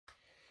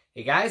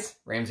Hey guys,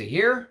 Ramsey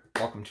here.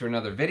 Welcome to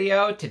another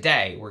video.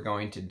 Today we're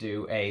going to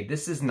do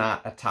this is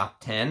not a top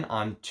 10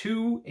 on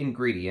two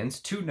ingredients,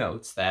 two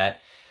notes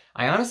that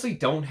I honestly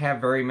don't have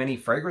very many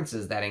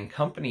fragrances that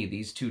accompany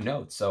these two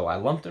notes. So I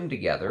lumped them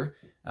together.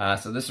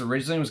 So this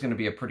originally was going to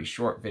be a pretty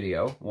short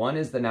video. One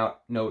is the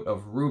note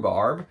of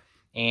rhubarb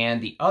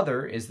and the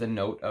other is the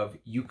note of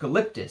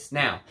eucalyptus.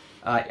 Now,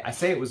 I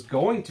say it was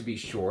going to be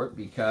short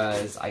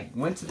because I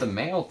went to the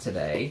mail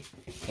today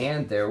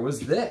and there was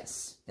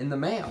this in the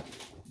mail.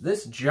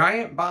 This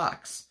giant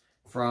box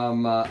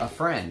from a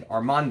friend,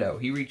 Armando.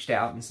 He reached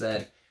out and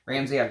said,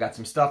 Ramsey, I've got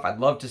some stuff I'd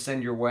love to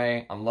send your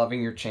way. I'm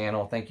loving your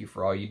channel. Thank you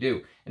for all you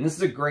do. And this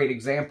is a great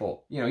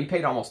example. You know, he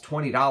paid almost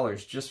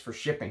 $20 just for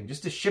shipping,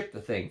 just to ship the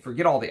thing.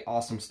 Forget all the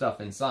awesome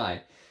stuff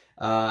inside.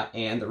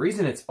 And the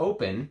reason it's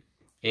open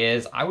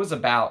is I was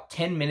about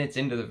 10 minutes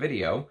into the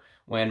video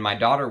when my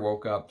daughter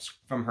woke up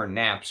from her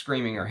nap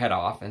screaming her head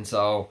off. And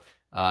so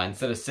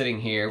instead of sitting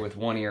here with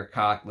one ear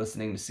cocked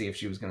listening to see if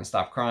she was going to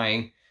stop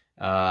crying,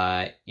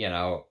 you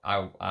know,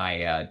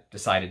 I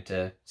decided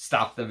to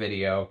stop the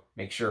video,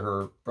 make sure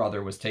her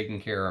brother was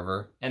taking care of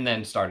her, and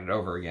then start it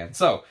over again.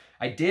 So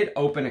I did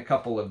open a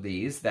couple of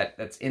these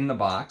that's in the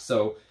box.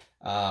 So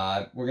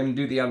we're going to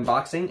do the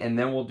unboxing, and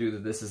then we'll do the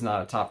This Is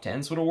Not a Top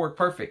 10. So it'll work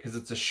perfect because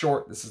it's a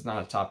short This Is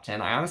Not a Top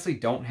 10. I honestly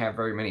don't have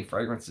very many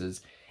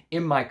fragrances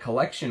in my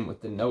collection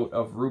with the note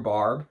of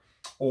rhubarb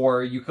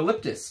or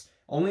eucalyptus.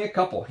 Only a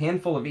couple,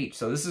 handful of each.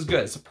 So this is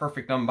good. It's a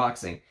perfect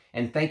unboxing.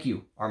 And thank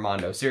you,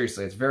 Armando.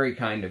 Seriously, it's very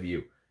kind of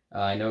you.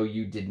 I know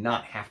you did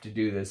not have to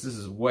do this. This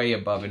is way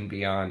above and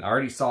beyond. I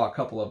already saw a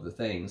couple of the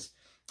things.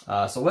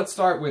 So let's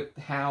start with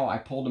how I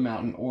pulled them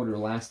out in order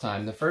last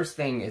time. The first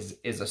thing is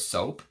a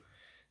soap.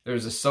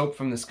 There's a soap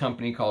from this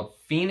company called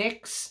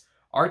Phoenix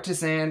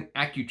Artisan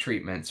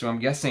AccuTreatment. So I'm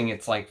guessing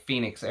it's like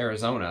Phoenix,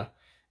 Arizona.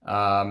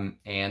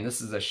 And this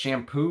is a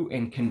shampoo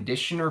and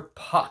conditioner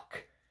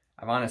puck.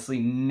 I've honestly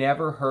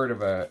never heard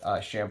of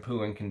a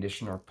shampoo and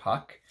conditioner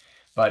puck.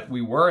 But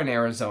we were in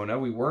Arizona,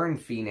 we were in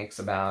Phoenix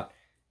about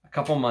a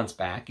couple months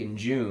back in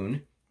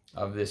June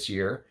of this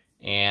year,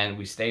 and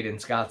we stayed in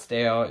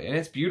Scottsdale, and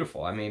it's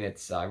beautiful. I mean,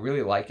 I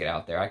really like it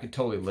out there. I could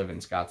totally live in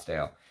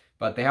Scottsdale.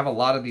 But they have a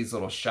lot of these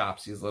little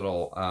shops, these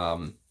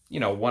little, you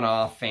know,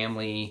 one-off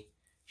family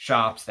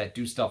shops that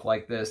do stuff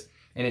like this,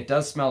 and it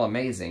does smell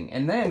amazing.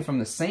 And then from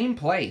the same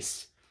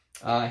place,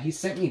 he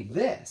sent me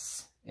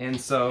this.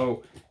 And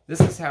so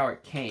this is how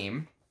it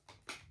came.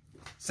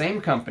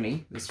 Same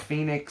company, this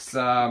Phoenix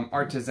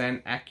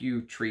Artisan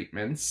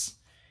AccuTreatments,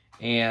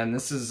 and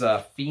this is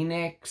a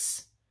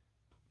Phoenix,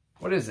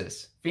 what is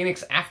this?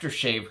 Phoenix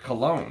Aftershave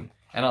Cologne.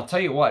 And I'll tell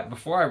you what,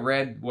 before I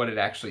read what it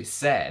actually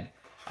said,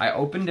 I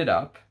opened it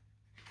up,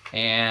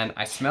 and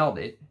I smelled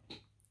it.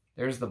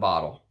 There's the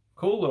bottle.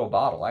 Cool little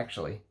bottle,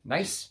 actually.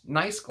 Nice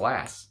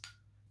glass.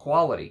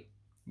 Quality.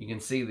 You can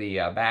see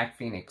the back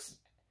Phoenix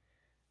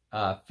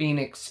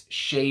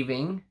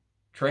shaving,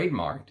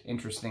 trademarked,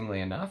 interestingly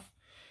enough.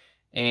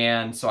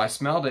 And so I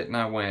smelled it and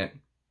I went,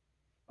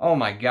 oh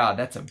my God,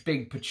 that's a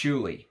big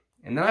patchouli.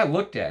 And then I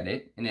looked at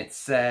it and it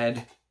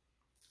said,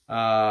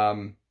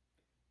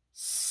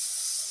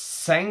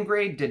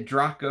 Sangre de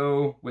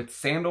Draco with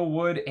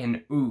sandalwood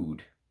and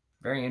oud.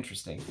 Very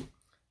interesting.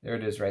 There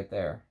it is right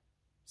there.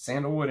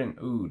 Sandalwood and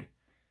oud.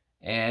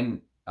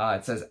 And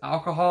it says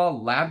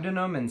alcohol,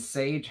 labdanum and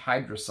sage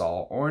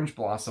hydrosol, orange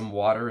blossom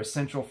water,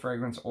 essential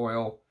fragrance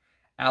oil,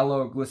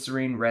 aloe,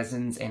 glycerine,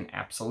 resins, and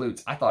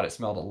absolutes. I thought it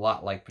smelled a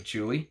lot like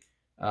patchouli.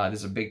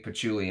 There's a big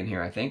patchouli in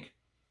here, I think.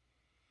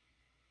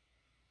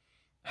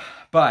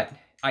 But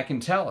I can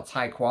tell it's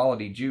high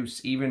quality juice.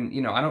 Even,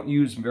 you know, I don't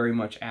use very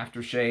much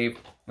aftershave.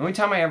 The only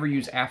time I ever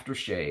use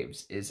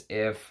aftershaves is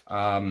if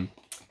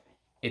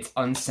it's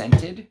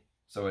unscented,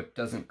 so it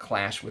doesn't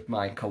clash with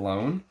my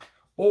cologne,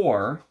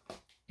 or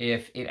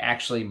if it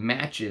actually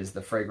matches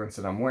the fragrance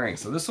that I'm wearing.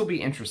 So this will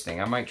be interesting.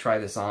 I might try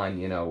this on,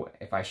 you know,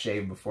 if I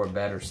shave before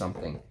bed or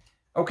something.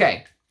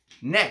 Okay,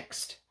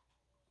 next.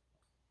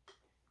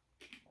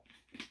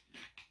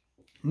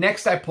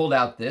 Next I pulled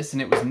out this,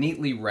 and it was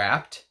neatly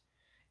wrapped.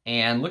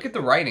 And look at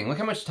the writing. Look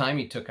how much time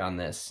he took on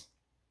this.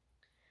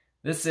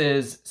 This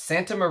is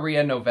Santa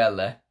Maria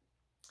Novella,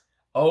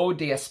 Eau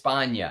de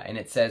España, and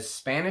it says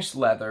Spanish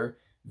leather,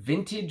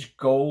 vintage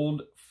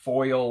gold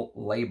foil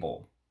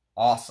label.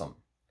 Awesome.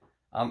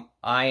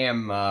 I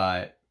am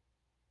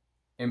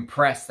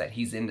impressed that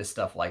he's into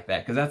stuff like that,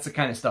 because that's the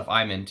kind of stuff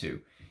I'm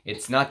into.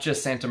 It's not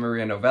just Santa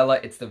Maria Novella,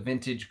 it's the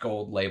vintage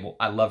gold label.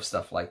 I love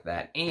stuff like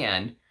that.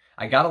 And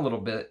I got a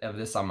little bit of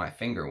this on my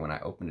finger when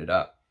I opened it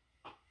up.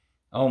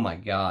 Oh my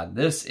God,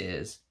 this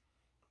is...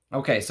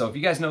 Okay, so if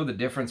you guys know the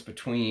difference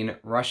between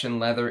Russian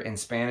leather and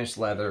Spanish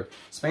leather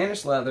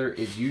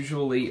is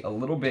usually a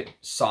little bit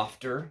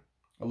softer,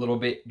 a little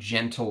bit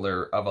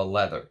gentler of a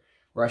leather.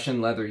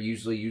 Russian leather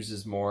usually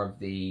uses more of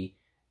the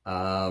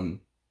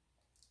modern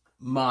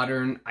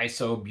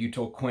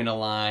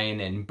isobutylquinoline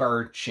and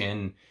birch,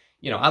 and,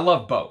 you know, I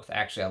love both.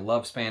 Actually, I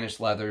love Spanish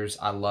leathers.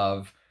 I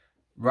love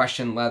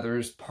Russian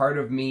leathers. Part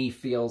of me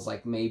feels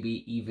like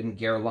maybe even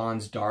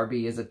Guerlain's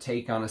Derby is a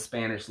take on a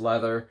Spanish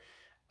leather.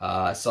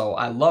 So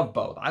I love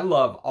both. I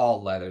love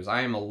all leathers.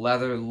 I am a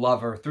leather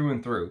lover through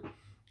and through.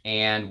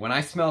 And when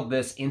I smelled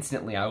this,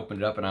 instantly I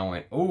opened it up and I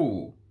went,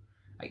 ooh.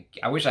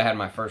 I wish I had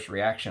my first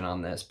reaction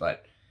on this,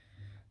 but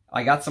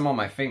I got some on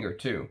my finger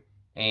too.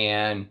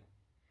 And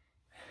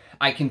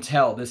I can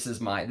tell this is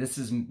my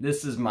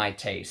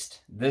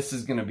taste. This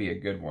is going to be a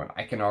good one.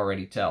 I can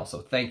already tell.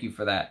 So thank you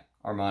for that,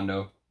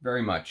 Armando,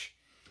 very much.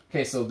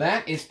 Okay, so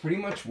that is pretty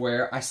much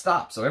where I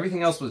stopped. So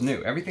everything else was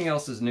new. Everything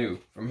else is new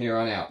from here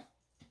on out.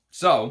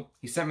 So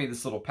he sent me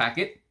this little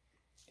packet,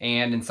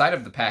 and inside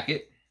of the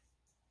packet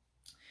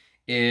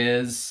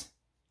is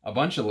a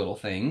bunch of little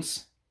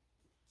things.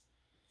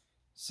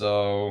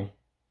 So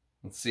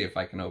let's see if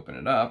I can open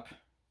it up.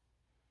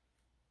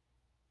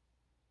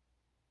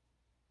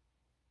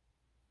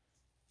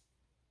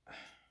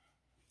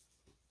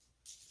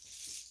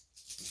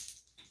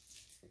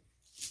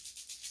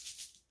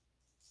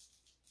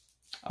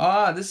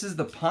 Ah, this is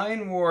the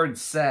Pine Ward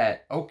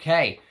set.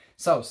 Okay,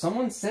 so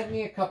someone sent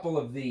me a couple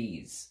of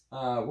these.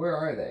 Where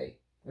are they?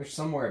 They're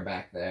somewhere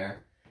back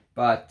there.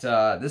 But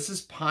this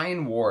is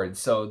Pine Ward.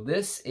 So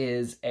this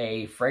is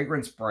a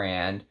fragrance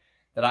brand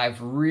that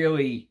I've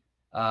really...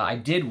 I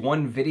did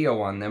one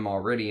video on them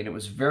already, and it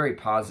was very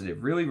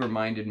positive. Really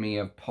reminded me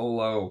of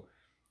Polo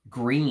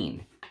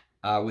Green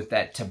with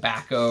that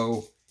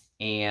tobacco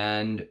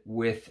and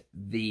with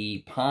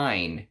the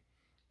pine.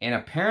 And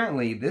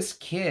apparently this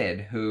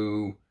kid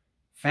who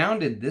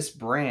founded this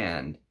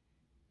brand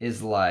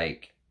is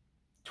like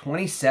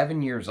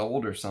 27 years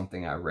old or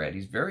something, I read.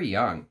 He's very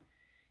young.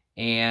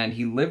 And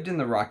he lived in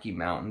the Rocky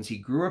Mountains. He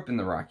grew up in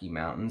the Rocky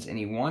Mountains, and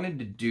he wanted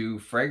to do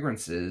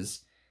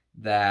fragrances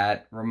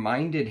that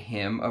reminded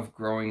him of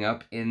growing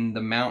up in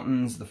the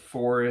mountains, the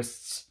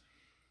forests.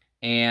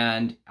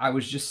 And I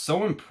was just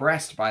so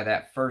impressed by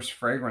that first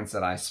fragrance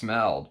that I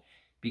smelled,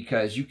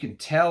 because you can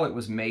tell it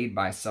was made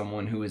by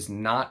someone who is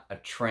not a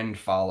trend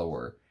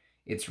follower.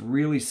 It's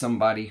really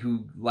somebody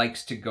who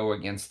likes to go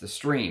against the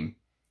stream,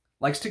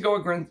 likes to go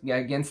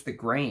against the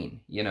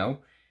grain, you know?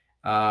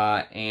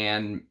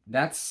 And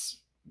that's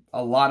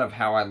a lot of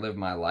how I live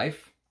my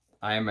life.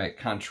 I am a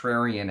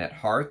contrarian at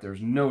heart.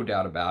 There's no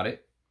doubt about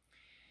it.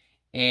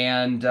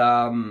 And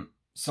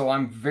so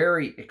I'm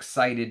very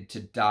excited to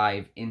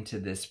dive into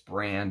this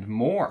brand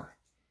more.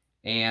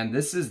 And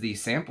this is the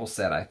sample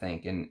set, I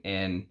think.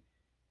 And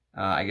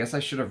I guess I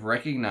should have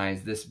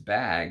recognized this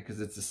bag,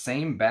 because it's the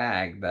same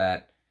bag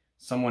that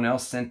someone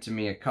else sent to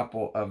me a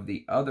couple of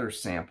the other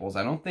samples.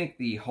 I don't think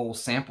the whole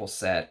sample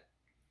set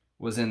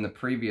was in the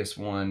previous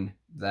one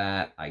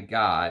that I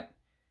got.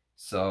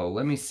 So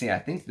let me see. I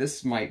think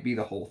this might be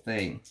the whole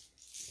thing.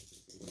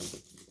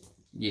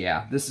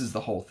 Yeah, this is the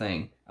whole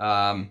thing.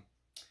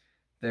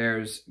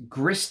 There's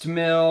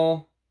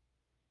Gristmill,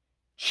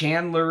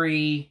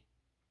 Chandlery,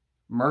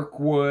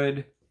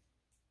 Mirkwood,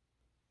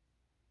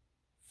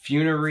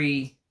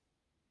 Funerary,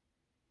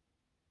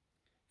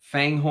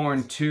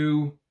 Fanghorn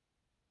 2,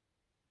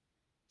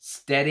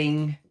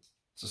 Stedding.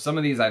 So some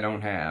of these I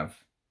don't have.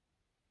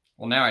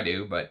 Well, now I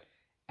do, but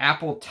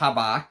Apple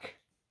Tabak,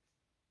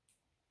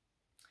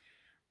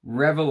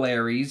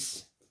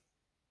 Revelaries,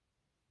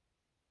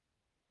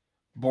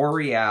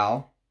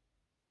 Boreal,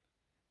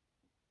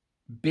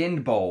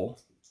 Bindbowl,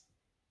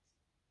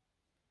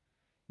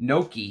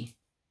 Noki,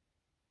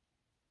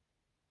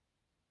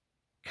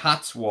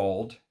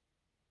 Cotswold,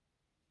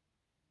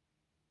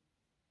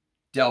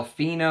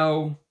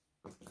 Delfino,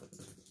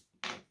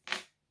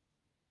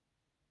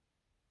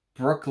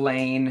 Brook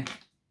Lane,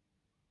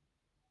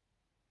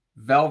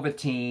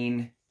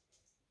 Velveteen,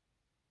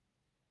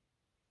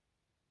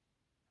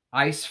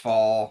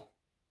 Icefall,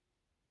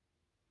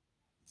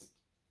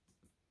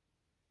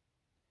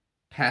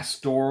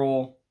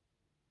 Pastoral,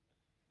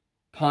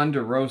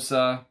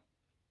 Ponderosa,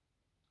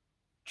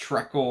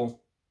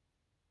 Treacle,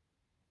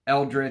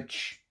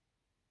 Eldritch,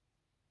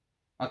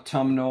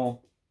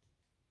 Autumnal,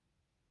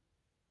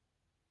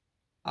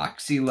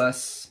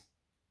 Oxylus,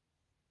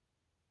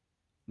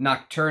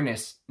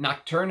 Nocturnus.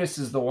 Nocturnus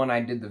is the one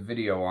I did the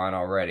video on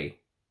already.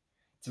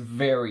 It's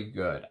very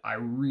good. I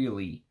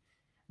really,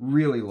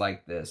 really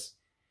like this.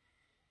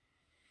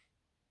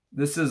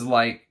 This is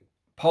like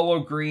Polo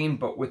Green,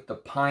 but with the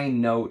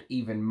pine note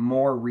even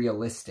more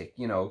realistic,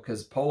 you know,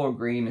 because Polo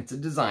Green, it's a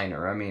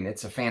designer. I mean,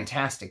 it's a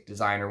fantastic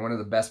designer, one of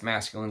the best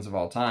masculines of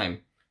all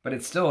time, but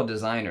it's still a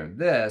designer.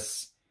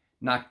 This,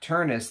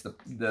 Nocturnus,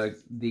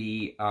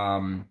 the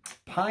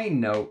pine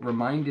note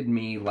reminded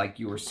me like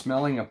you were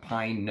smelling a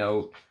pine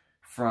note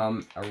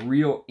from a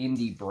real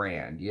indie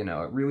brand, you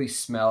know. It really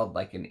smelled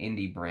like an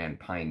indie brand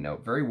pine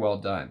note. Very well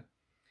done.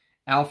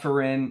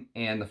 Alpharin,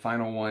 and the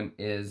final one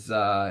is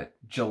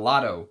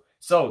Gelato.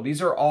 So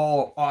these are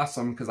all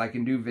awesome because I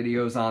can do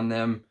videos on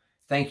them.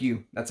 Thank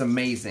you. That's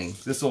amazing.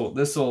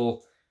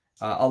 This'll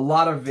a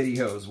lot of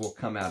videos will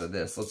come out of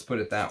this. Let's put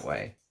it that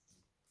way.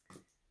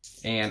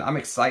 And I'm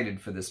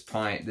excited for this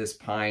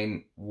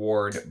Pine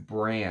Ward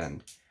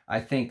brand.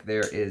 I think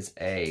there is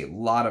a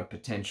lot of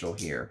potential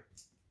here.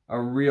 A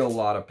real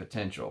lot of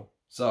potential.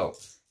 So,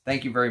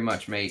 thank you very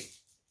much, mate.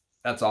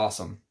 That's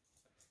awesome.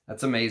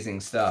 That's amazing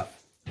stuff.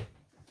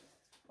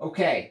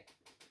 Okay,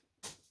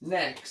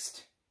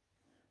 next,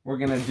 we're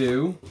going to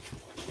do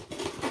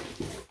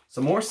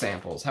some more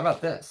samples. How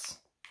about this?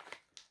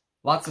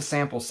 Lots of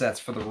sample sets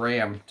for the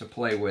Ram to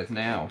play with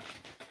now.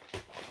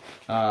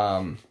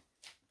 Oh,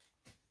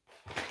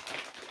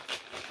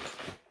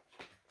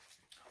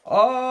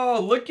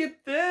 look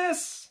at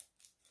this!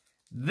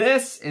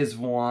 This is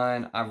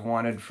one I've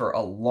wanted for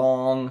a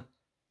long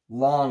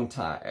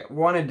time. I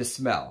wanted to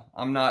smell.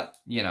 I'm not,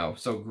 you know,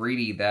 so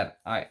greedy that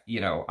I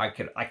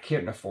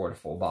couldn't afford a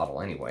full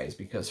bottle anyways,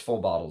 because full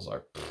bottles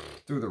are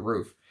through the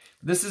roof.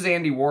 This is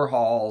Andy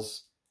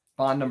Warhol's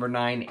Bond number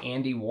 9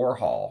 Andy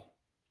Warhol.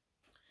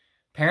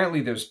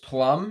 Apparently there's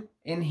plum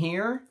in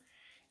here,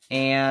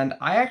 and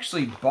I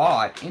actually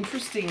bought,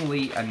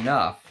 interestingly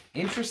enough,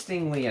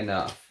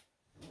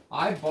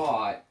 I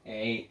bought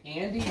a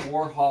Andy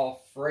Warhol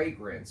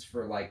fragrance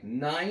for like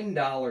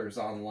 $9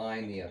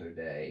 online the other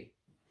day.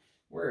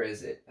 Where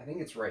is it? I think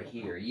it's right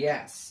here.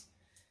 Yes.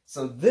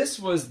 So this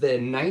was the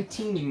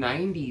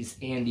 1990s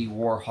Andy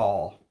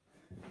Warhol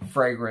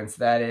fragrance.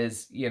 That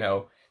is, you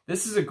know,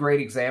 this is a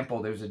great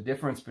example. There's a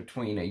difference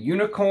between a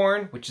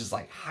unicorn, which is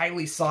like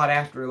highly sought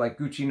after, like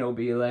Gucci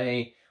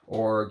Nobile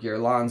or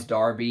Guerlain's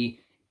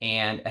Derby,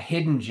 and a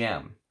hidden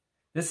gem.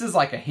 This is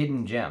like a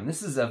hidden gem.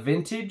 This is a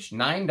vintage,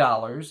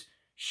 $9,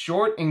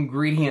 short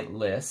ingredient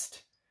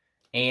list,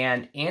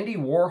 and Andy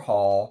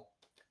Warhol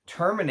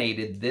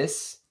terminated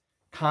this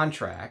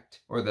contract,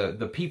 or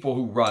the people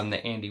who run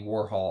the Andy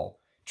Warhol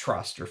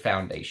Trust or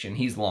Foundation,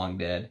 he's long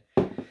dead,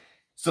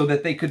 so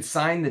that they could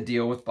sign the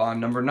deal with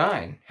Bond number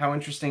 9. How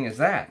interesting is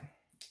that?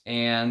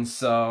 And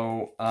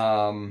so,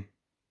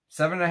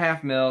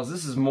 7.5 mils,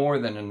 this is more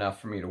than enough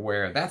for me to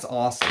wear. That's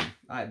awesome.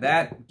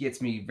 That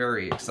gets me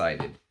very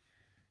excited.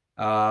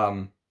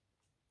 Tom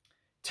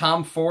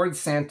Ford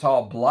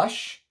Santal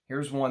Blush.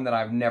 Here's one that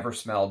I've never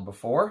smelled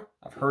before.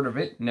 I've heard of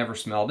it, never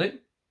smelled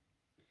it.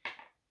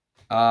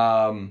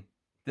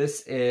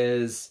 This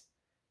is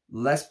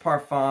Les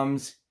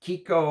Parfums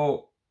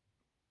Kiko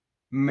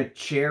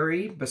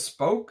Macheri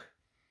Bespoke.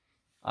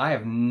 I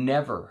have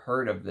never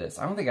heard of this.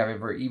 I don't think I've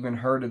ever even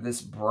heard of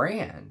this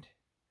brand.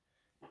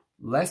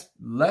 Les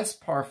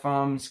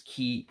Parfums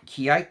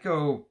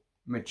Kiko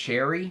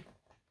Macheri.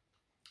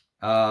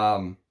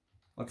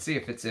 Let's see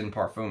if it's in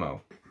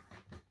Parfumo.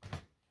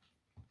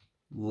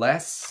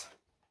 Les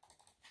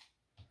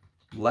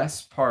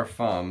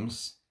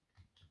Parfums.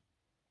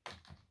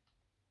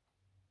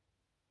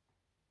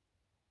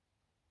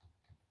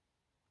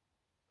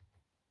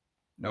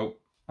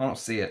 Nope, I don't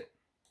see it.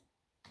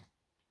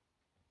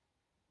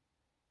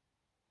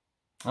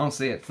 I don't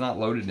see it. It's not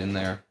loaded in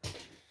there.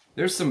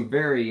 There's some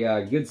very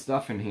good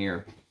stuff in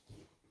here.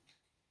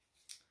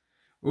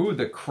 Ooh,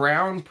 the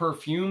Crown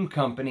Perfume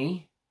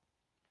Company.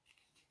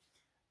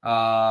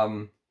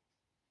 Matsukita.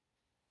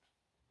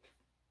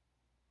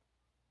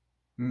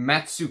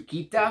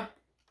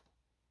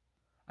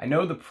 I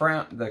know the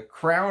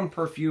Crown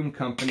Perfume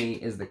Company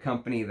is the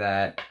company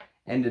that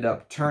ended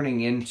up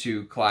turning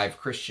into Clive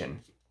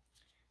Christian.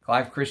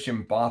 Clive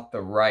Christian bought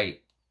the right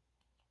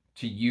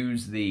to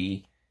use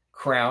the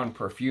Crown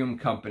Perfume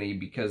Company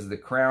because the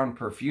Crown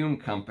Perfume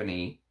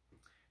Company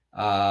is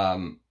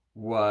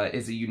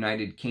a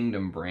United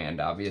Kingdom brand,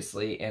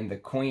 obviously, and the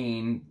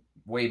Queen,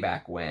 way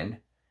back when,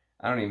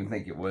 I don't even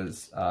think it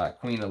was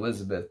Queen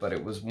Elizabeth, but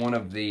it was one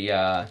of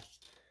the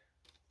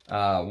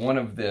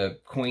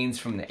queens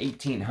from the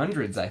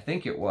 1800s, I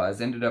think it was,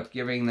 ended up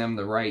giving them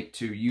the right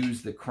to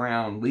use the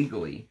crown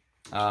legally.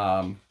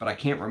 But I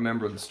can't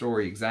remember the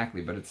story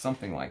exactly, but it's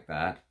something like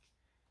that.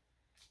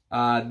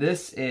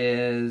 This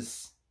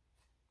is,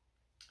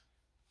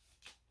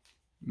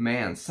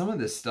 man, some of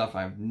this stuff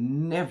I've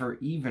never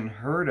even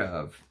heard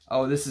of.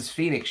 Oh, this is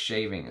Phoenix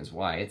Shaving is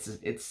why.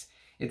 It's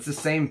the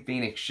same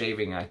Phoenix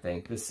Shaving, I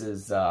think. This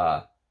is, look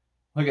at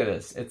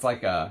this. It's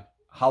like a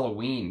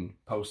Halloween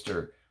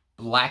poster.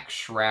 Black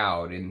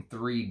Shroud in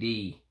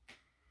 3D.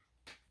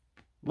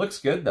 Looks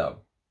good, though.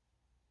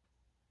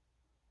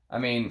 I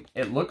mean,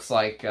 it looks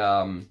like,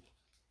 top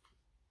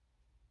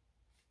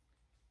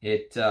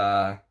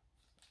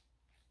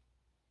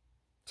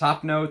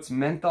notes,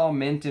 menthol,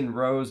 mint, and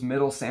rose,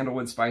 middle,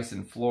 sandalwood, spice,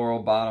 and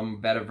floral,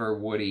 bottom, vetiver,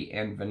 woody,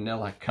 and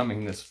vanilla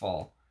coming this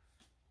fall.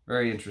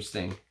 Very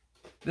interesting.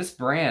 This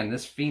brand,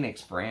 this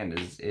Phoenix brand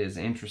is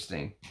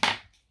interesting.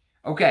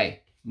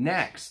 Okay,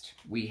 next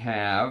we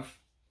have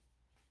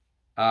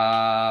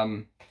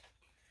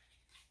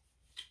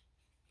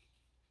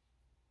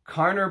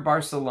Carner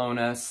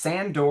Barcelona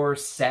Sandor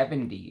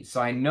 70.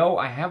 So I know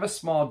I have a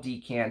small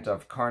decant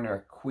of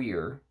Carner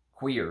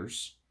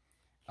Queers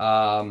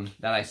that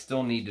I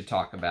still need to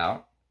talk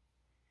about.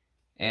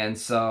 And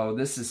so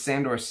this is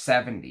Sandor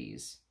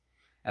 70s.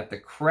 At the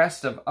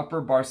crest of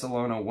Upper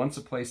Barcelona, once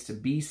a place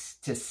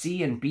to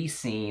see and be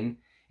seen,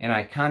 an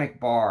iconic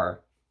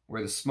bar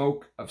where the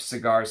smoke of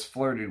cigars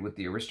flirted with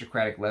the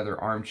aristocratic leather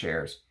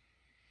armchairs.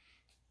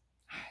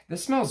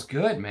 This smells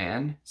good,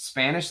 man.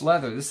 Spanish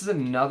leather. This is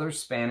another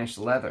Spanish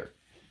leather.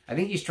 I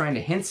think he's trying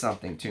to hint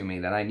something to me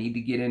that I need to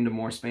get into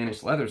more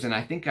Spanish leathers, and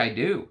I think I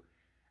do.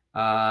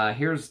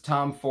 Here's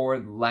Tom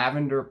Ford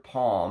Lavender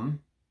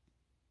Palm.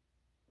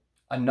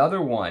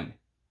 Another one.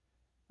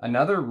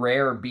 Another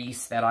rare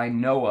beast that I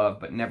know of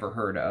but never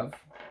heard of.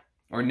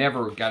 Or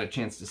never got a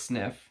chance to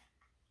sniff.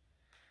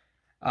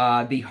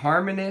 The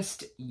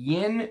Harmonist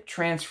Yin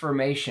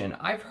Transformation.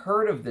 I've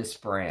heard of this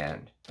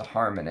brand, the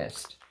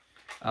Harmonist.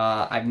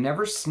 I've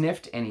never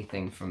sniffed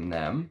anything from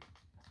them,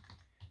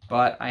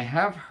 but I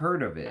have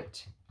heard of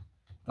it.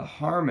 The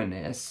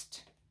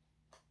Harmonist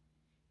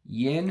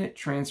Yin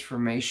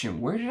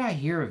Transformation. Where did I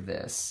hear of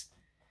this?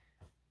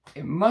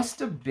 It must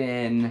have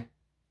been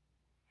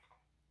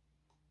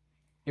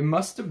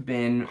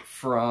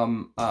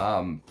from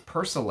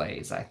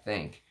Persolaise, I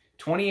think.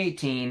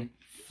 2018,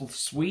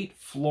 Sweet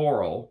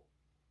Floral.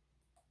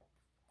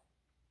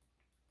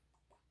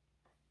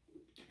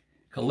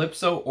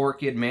 Calypso,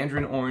 Orchid,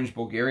 Mandarin Orange,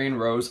 Bulgarian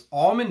Rose,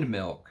 Almond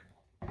Milk.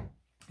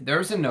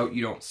 There's a note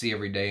you don't see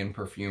every day in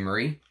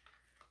perfumery.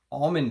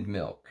 Almond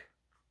Milk.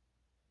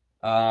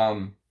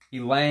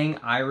 Ylang,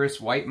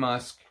 Iris, White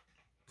Musk,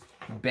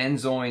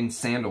 Benzoin,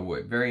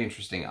 Sandalwood. Very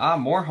interesting. Ah,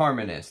 more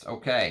Harmonist.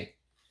 Okay.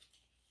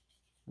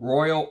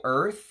 Royal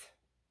Earth.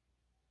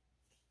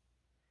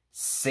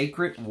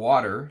 Sacred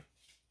Water.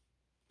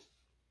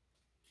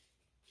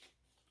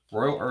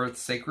 Royal Earth,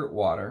 Sacred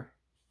Water.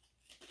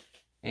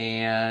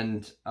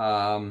 And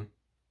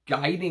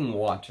Guiding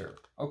Water.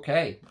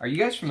 Okay. Are you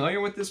guys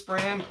familiar with this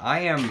brand?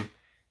 I am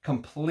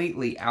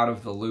completely out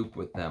of the loop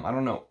with them. I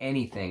don't know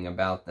anything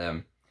about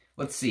them.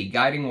 Let's see.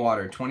 Guiding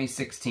Water,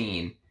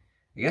 2016.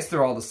 I guess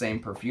they're all the same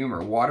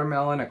perfumer.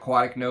 Watermelon,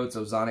 aquatic notes,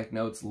 ozonic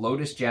notes,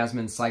 lotus,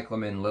 jasmine,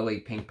 cyclamen, lily,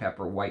 pink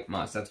pepper, white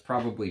musk. That's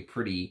probably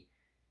pretty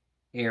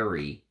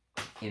airy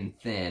and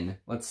thin.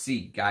 Let's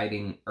see.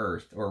 Guiding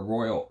Earth or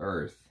Royal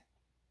Earth.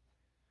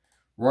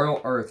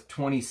 Royal Earth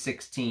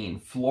 2016.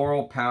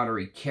 Floral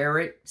powdery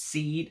carrot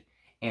seed,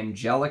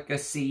 angelica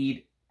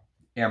seed,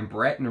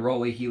 ambrette,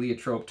 neroli,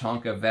 heliotrope,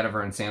 tonka,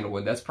 vetiver, and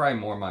sandalwood. That's probably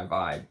more my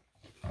vibe.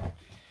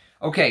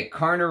 Okay,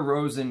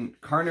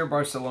 Carner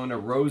Barcelona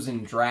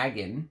Rosen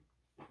Dragon.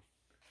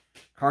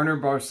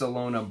 Carner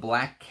Barcelona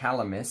Black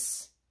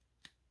Calamus.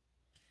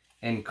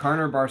 And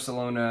Carner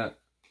Barcelona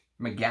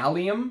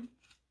Megallium.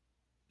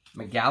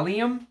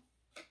 Megallium?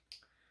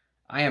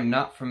 I am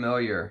not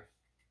familiar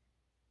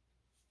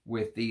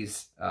with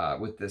these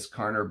with this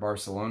Carner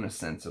Barcelona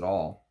scents at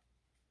all.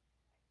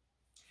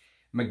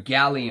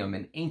 Megallium,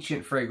 an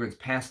ancient fragrance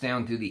passed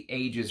down through the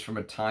ages from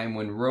a time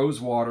when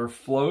rose water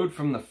flowed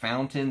from the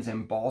fountains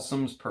and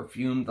balsams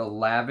perfumed the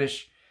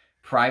lavish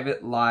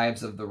private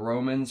lives of the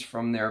Romans,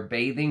 from their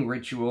bathing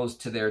rituals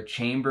to their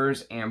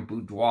chambers and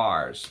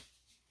boudoirs.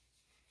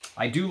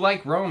 I do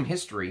like Rome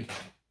history.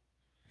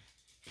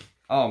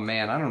 Oh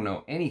man, I don't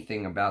know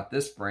anything about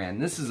this brand.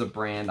 This is a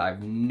brand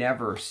I've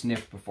never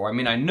sniffed before. I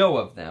mean, I know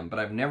of them, but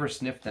I've never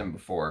sniffed them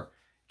before.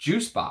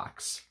 Juice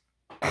Box.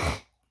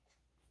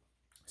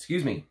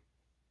 Excuse me.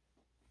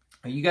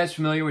 Are you guys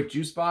familiar with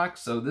Juice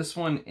Box? So this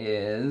one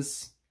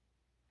is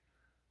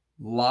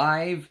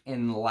Live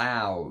and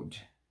Loud.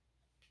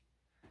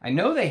 I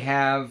know they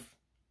have,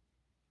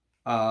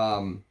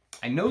 I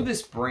know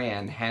this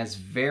brand has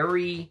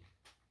very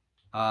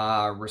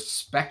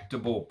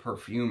respectable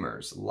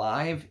perfumers.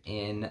 Live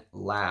and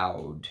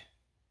Loud.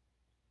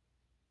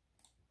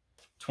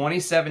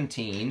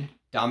 2017,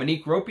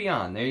 Dominique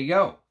Ropion. There you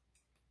go.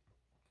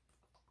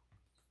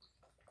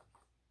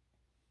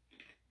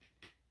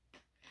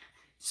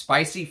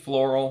 Spicy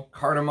Floral,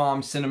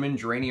 Cardamom, Cinnamon,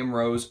 Geranium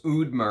Rose,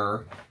 Oud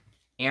Myrrh,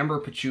 Amber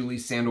Patchouli,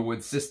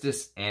 Sandalwood,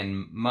 Cistus,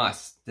 and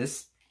Musk.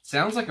 This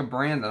sounds like a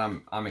brand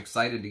that I'm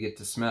excited to get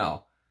to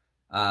smell.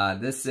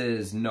 This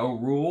is No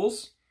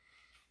Rules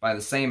by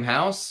the same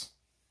house.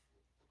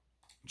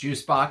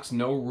 Juice Box,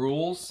 No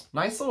Rules.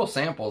 Nice little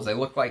samples. They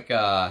look like,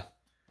 I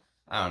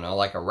don't know,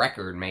 like a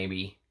record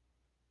maybe.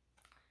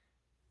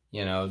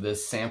 You know,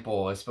 this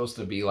sample is supposed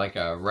to be like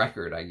a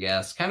record, I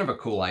guess. Kind of a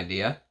cool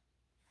idea.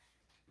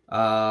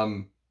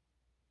 So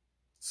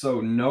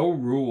No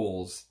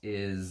Rules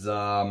is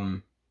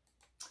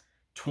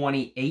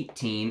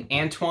 2018.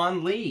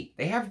 Antoine Lee.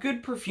 They have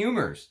good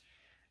perfumers.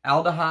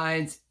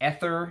 Aldehydes,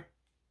 ether,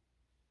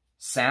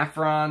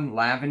 saffron,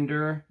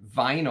 lavender,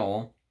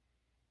 vinyl,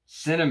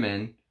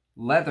 cinnamon,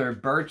 leather,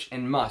 birch,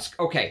 and musk.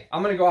 Okay,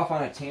 I'm going to go off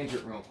on a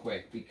tangent real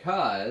quick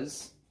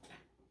because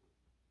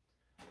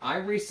I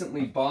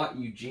recently bought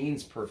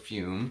Eugene's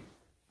perfume,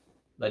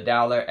 Le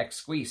Dollar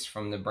Exquise,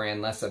 from the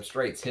brand Les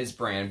Abstraits. His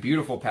brand.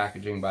 Beautiful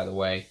packaging, by the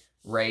way.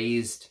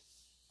 Raised,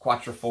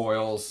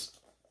 quatrefoils,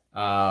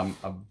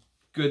 a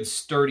good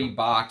sturdy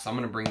box. I'm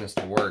going to bring this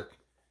to work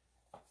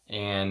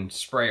and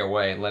spray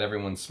away, let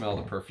everyone smell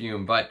the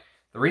perfume. But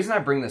the reason I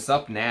bring this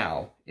up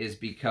now is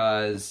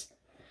because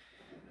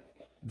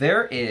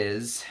there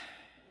is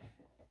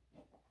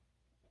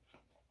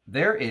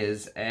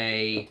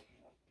a...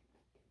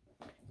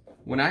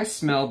 When I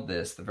smelled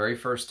this the very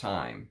first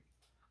time,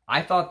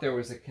 I thought there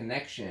was a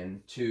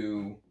connection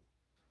to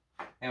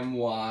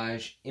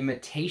Amouage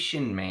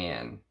Imitation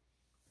Man,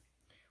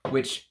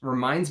 which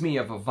reminds me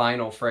of a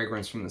vinyl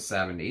fragrance from the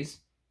 70s.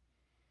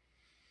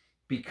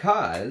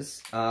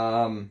 Because,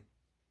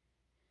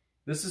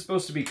 This is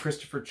supposed to be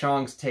Christopher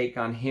Chong's take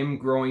on him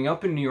growing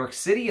up in New York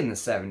City in the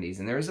 70s.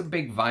 And there's a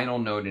big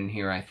vinyl note in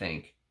here, I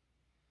think.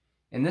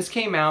 And this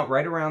came out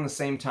right around the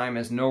same time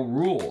as No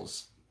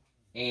Rules.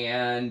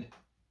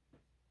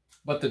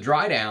 But the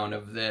dry down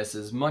of this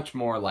is much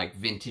more like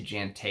vintage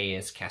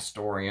Antaeus,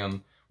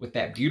 Castoreum, with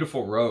that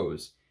beautiful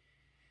rose.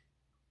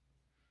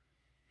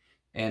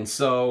 And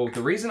so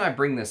the reason I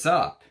bring this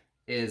up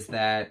is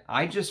that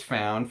I just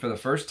found for the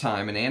first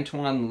time an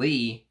Antoine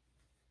Lee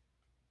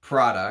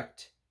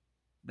product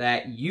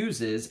that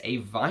uses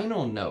a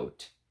vinyl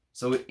note.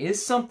 So it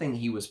is something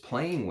he was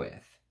playing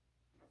with.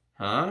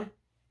 Huh?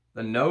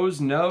 The nose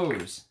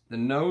knows. The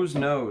nose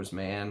knows,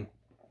 man.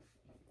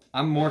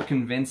 I'm more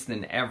convinced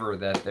than ever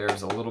that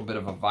there's a little bit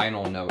of a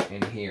vinyl note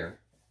in here.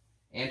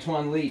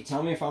 Antoine Lee,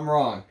 tell me if I'm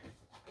wrong.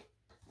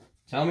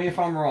 Tell me if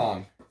I'm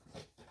wrong.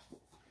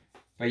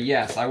 But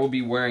yes, I will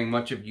be wearing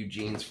much of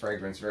Eugene's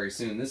fragrance very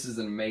soon. This is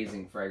an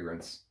amazing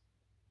fragrance.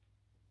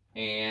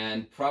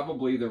 And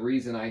probably the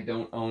reason I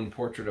don't own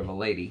Portrait of a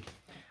Lady.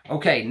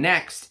 Okay,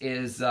 next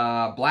is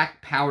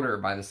Black Powder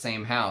by the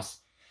same house.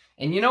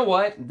 And you know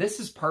what?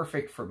 This is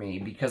perfect for me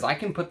because I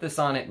can put this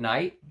on at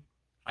night.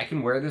 I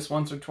can wear this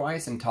once or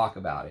twice and talk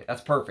about it.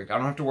 That's perfect. I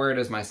don't have to wear it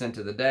as my scent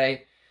of the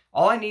day.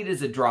 All I need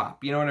is a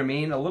drop. You know what I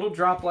mean? A little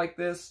drop like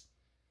this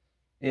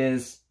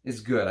is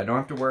good. I don't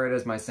have to wear it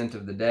as my scent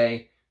of the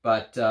day.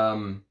 But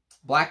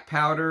Black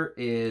Powder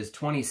is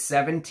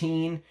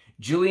 2017.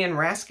 Julien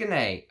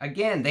Rasquinet.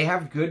 Again, they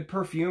have good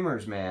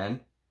perfumers, man.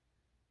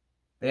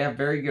 They have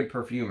very good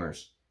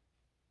perfumers.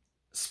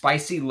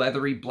 Spicy,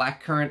 leathery,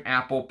 blackcurrant,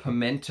 apple,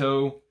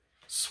 pimento,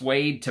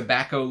 suede,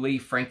 tobacco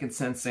leaf,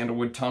 frankincense,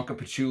 sandalwood, tonka,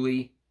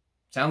 patchouli.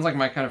 Sounds like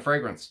my kind of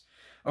fragrance.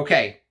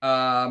 Okay,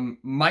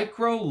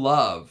 Micro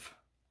Love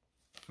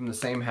from the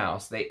same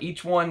house.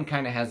 Each one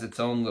kind of has its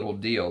own little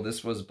deal.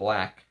 This was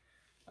Black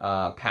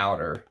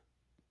Powder.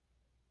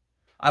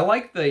 I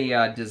like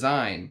the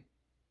design.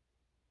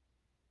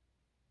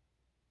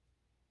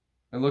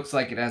 It looks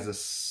like it has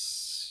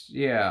a,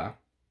 yeah.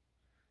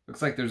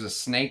 Looks like there's a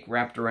snake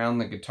wrapped around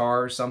the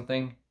guitar or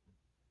something.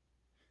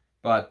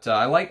 But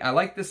I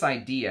like this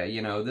idea.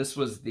 You know, this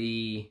was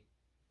the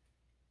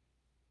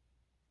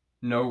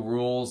No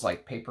Rules,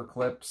 like paper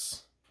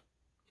clips.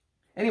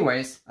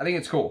 Anyways, I think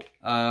it's cool.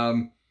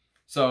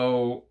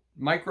 So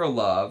Micro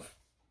Love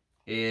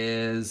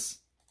is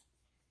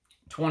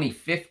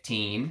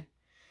 2015.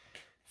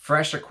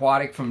 Fresh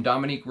Aquatic from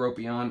Dominique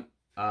Ropion.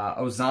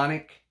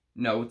 Ozonic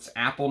notes,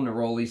 apple,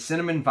 neroli,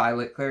 cinnamon,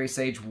 violet, clary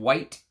sage,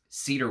 white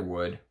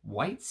cedarwood,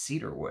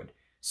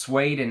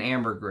 suede, and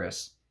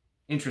ambergris.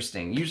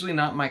 Interesting. Usually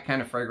not my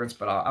kind of fragrance,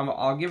 but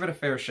I'll give it a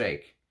fair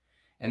shake.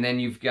 And then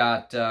you've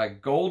got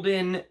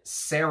Golden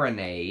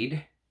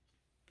Serenade.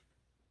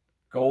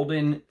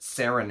 Golden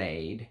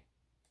Serenade,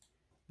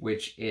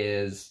 which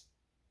is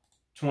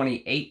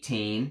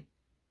 2018.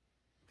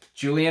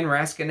 Julien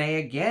Rasquinet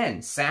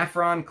again.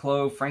 Saffron,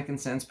 clove,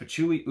 frankincense,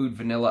 patchouli, oud,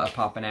 vanilla,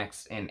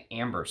 apopanax, and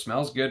amber.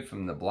 Smells good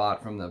from the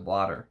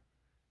blotter.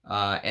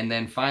 And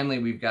then finally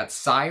we've got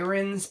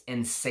Sirens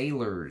and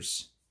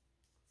Sailors.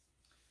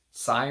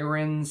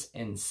 Sirens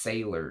and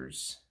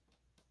Sailors,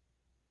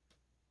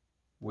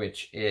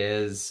 which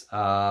is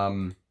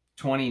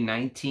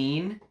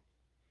 2019.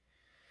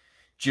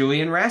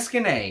 Julien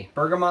Rasquinet,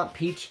 bergamot,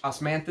 peach,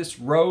 osmanthus,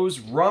 rose,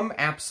 rum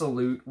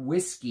absolute,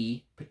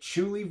 whiskey,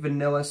 patchouli,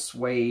 vanilla,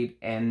 suede,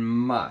 and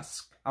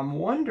musk. I'm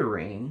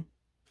wondering,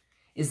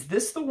 is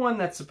this the one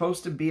that's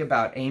supposed to be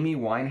about Amy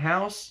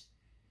Winehouse?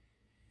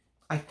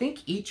 I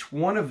think each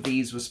one of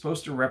these was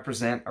supposed to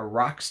represent a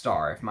rock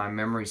star, if my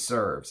memory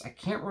serves. I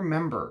can't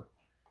remember.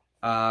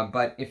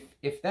 But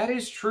if that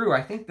is true,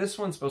 I think this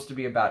one's supposed to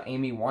be about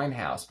Amy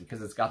Winehouse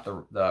because it's got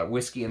the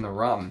whiskey and the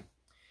rum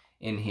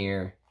in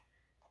here.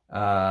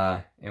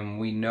 And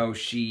we know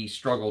she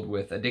struggled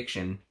with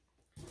addiction.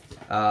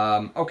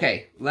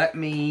 Okay, let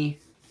me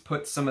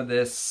put some of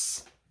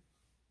this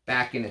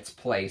back in its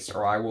place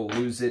or I will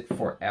lose it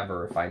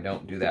forever if I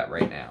don't do that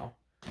right now.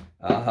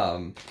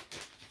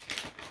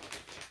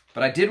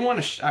 But I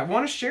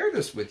want to share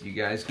this with you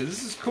guys because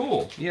this is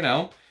cool, you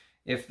know.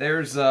 If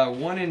there's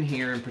one in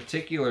here in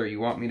particular you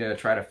want me to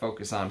try to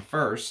focus on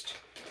first,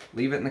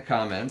 leave it in the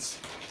comments.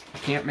 I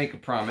can't make a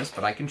promise,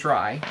 but I can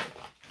try.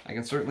 I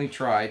can certainly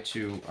try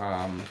to,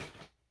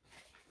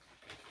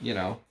 you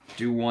know,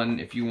 do one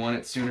if you want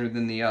it sooner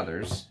than the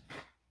others.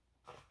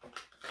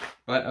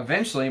 But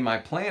eventually my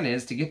plan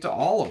is to get to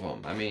all of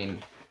them. I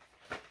mean,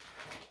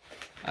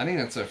 I think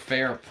that's a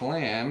fair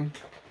plan.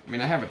 I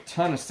mean, I have a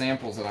ton of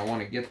samples that I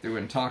want to get through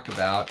and talk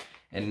about,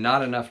 and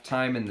not enough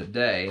time in the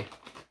day.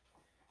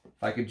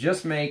 If I could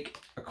just make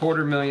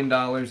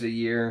 $250,000 a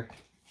year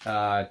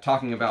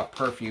talking about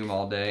perfume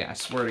all day, I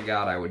swear to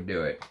God I would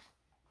do it.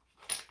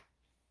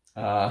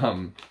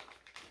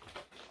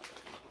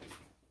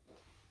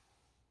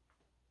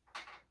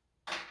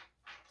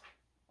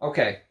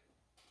 Okay.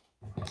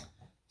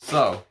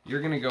 So,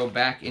 you're going to go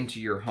back into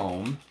your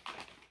home,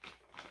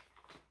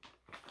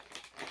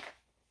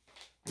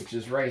 which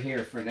is right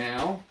here for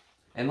now.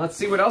 And let's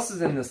see what else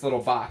is in this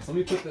little box. Let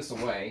me put this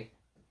away.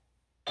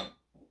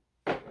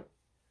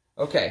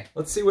 Okay,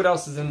 let's see what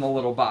else is in the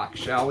little box,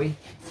 shall we?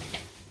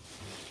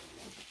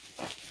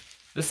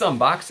 This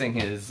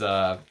unboxing is,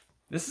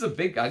 this is a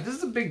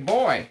big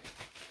boy.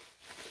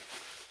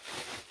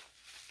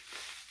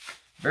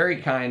 Very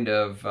kind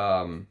of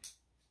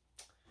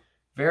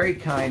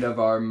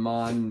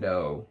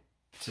Armando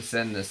to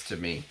send this to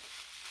me.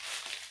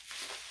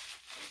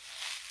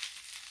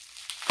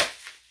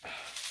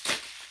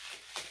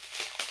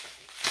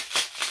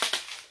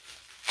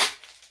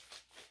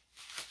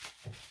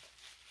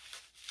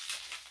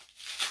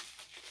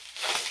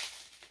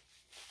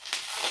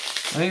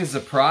 I think it's a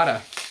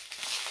Prada.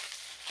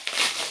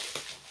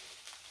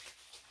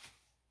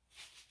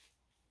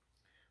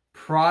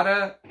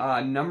 Prada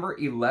number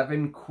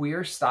 11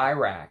 Queer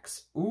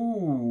Styrax.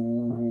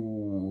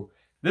 Ooh.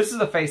 This is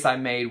the face I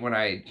made when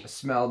I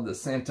smelled the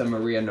Santa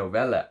Maria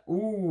Novella.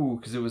 Ooh,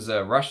 because it was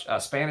a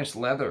Spanish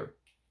leather.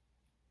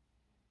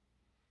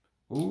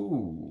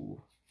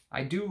 Ooh.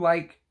 I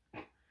like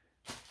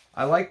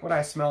what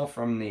I smell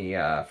from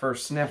the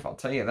first sniff, I'll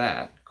tell you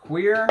that.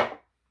 Queer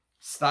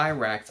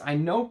Styrax. I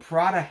know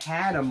Prada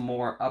had a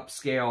more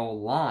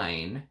upscale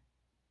line,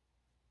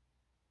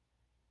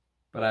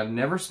 but I've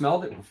never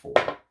smelled it before.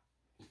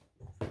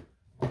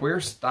 Queer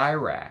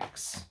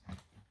Styrax.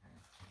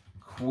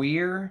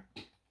 Queer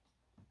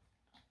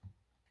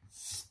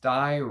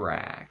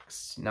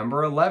Styrax.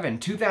 Number 11.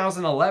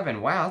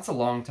 2011. Wow, that's a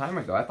long time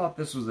ago. I thought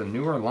this was a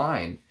newer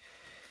line.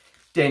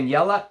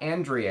 Daniela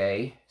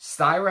Andrea.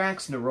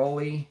 Styrax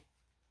Neroli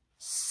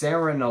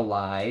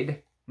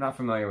Serenade. Not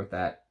familiar with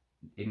that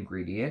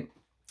ingredient.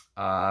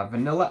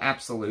 Vanilla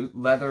Absolute.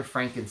 Leather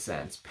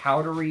Frankincense.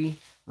 Powdery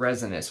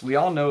Resinous. We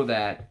all know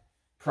that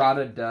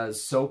Prada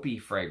does soapy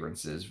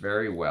fragrances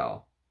very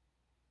well.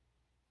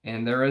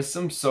 And there is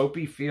some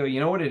soapy feel. You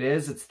know what it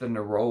is? It's the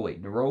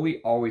Neroli.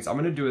 Neroli always... I'm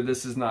going to do a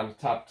This Is Not a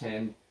Top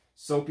 10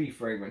 soapy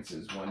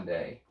fragrances one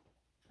day.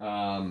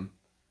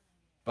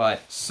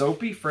 But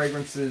soapy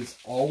fragrances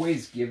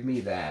always give me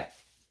that.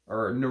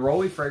 Or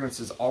Neroli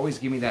fragrances always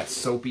give me that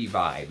soapy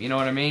vibe. You know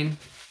what I mean?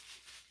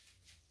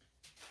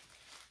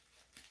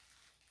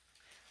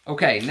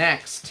 Okay,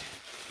 next.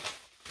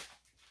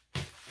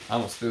 I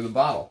almost threw the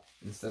bottle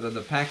instead of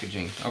the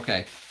packaging.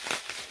 Okay.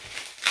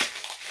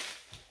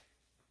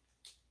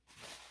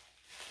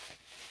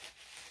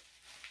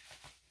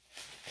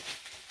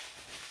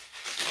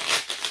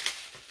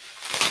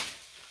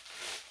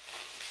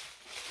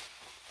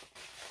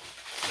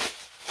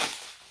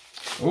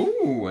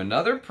 Ooh,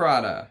 another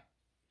Prada.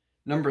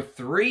 Number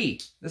 3.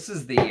 This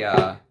is the,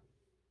 I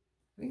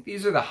think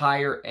these are the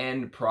higher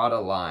end Prada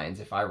lines,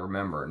 if I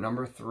remember.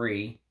 Number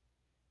 3.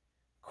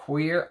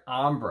 Queer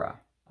Ombre.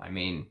 I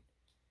mean,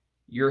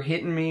 you're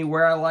hitting me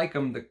where I like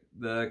them.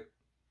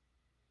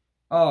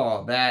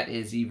 Oh, that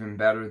is even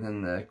better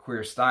than the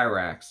Queer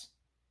Styrax.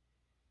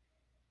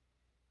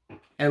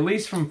 At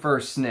least from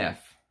first sniff.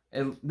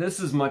 This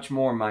is much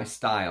more my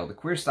style. The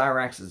Queer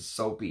Styrax is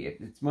soapy.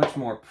 It's much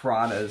more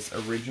Prada's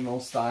original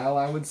style,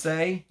 I would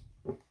say.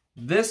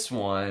 This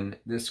one,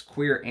 this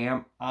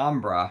Queer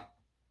Ombre,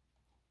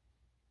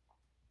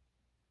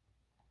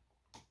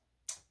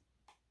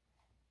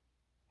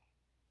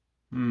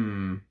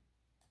 I'm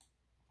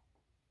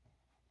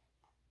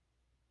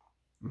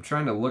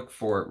trying to look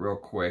for it real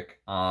quick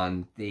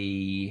on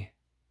the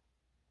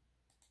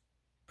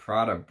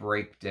Prada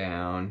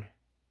breakdown.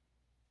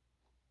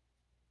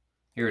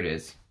 Here it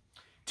is.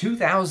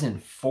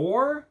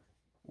 2004?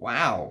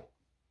 Wow.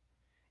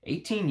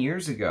 18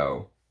 years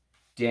ago.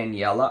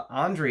 Daniela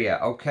Andrea.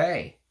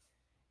 Okay.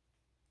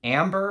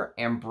 Amber,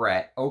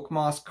 Ambrette, Oak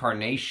Moss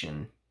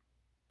Carnation,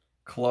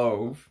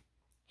 Clove,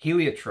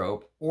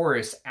 Heliotrope,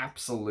 Orris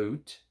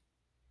Absolute,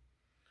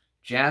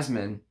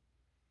 Jasmine,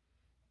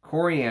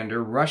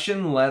 Coriander,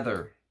 Russian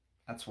Leather.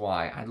 That's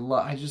why.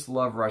 I just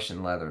love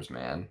Russian leathers,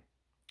 man.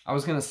 I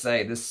was gonna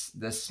say this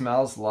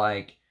smells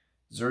like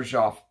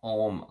Xerjoff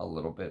Homme a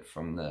little bit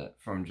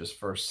from just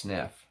first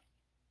sniff.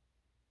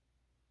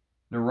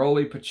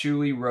 Neroli,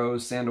 Patchouly,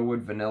 Rose,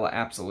 Sandalwood, Vanilla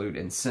Absolute,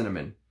 and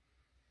Cinnamon.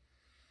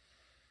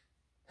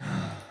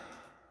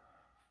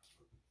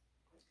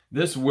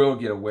 This will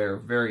get a wear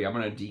very. I'm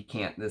gonna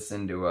decant this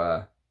into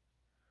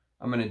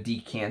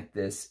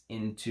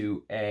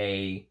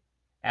a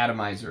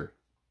atomizer,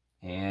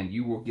 and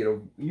you will get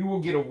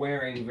a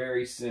wearing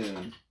very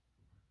soon.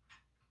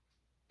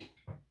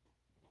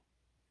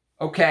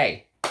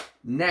 Okay.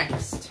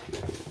 Next,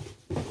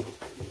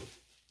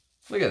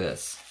 look at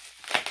this.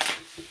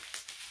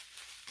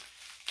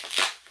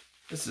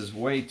 This is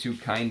way too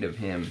kind of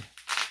him.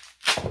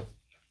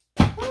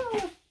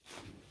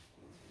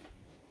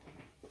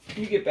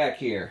 You get back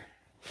here.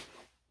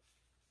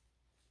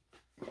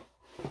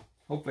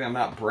 Hopefully I'm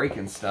not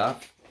breaking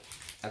stuff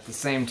at the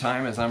same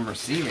time as I'm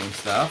receiving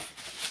stuff.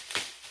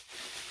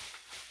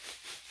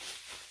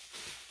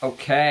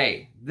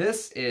 Okay,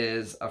 this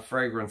is a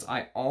fragrance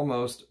I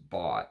almost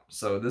bought,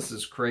 so this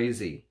is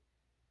crazy.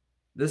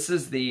 This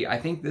is I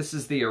think this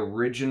is the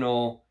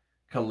original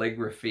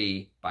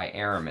Calligraphy by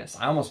Aramis.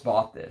 I almost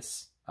bought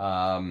this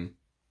from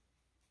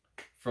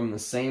the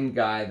same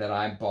guy that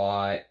I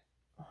bought,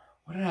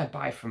 What did I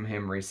buy from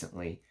him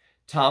recently?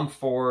 Tom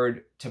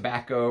Ford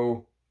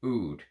Tobacco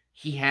Oud.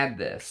 He had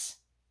this.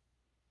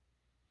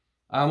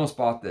 I almost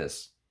bought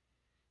this.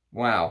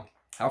 Wow.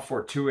 How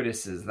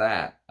fortuitous is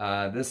that?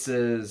 I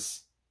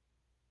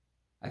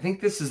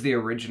think this is the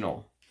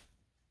original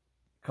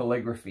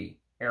calligraphy,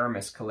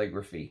 Aramis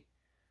calligraphy.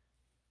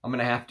 I'm going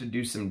to have to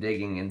do some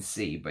digging and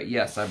see, but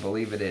yes, I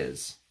believe it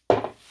is.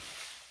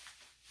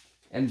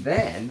 And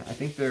then, I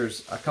think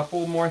there's a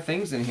couple more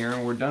things in here,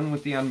 and we're done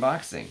with the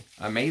unboxing.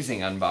 Amazing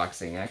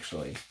unboxing,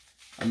 actually.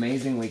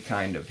 Amazingly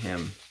kind of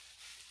him.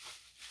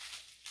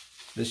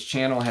 This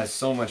channel has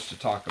so much to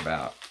talk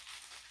about.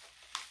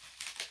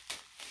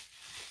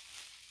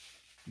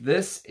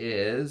 This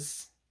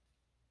is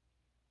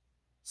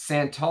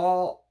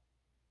Santal.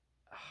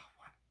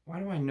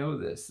 Why do I know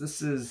this?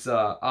 This is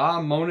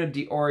Mona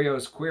di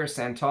Orio's Queer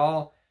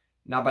Santal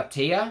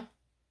Nabatea.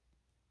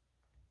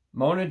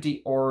 Mona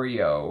di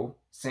Orio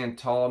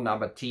Santal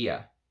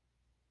Nabatea.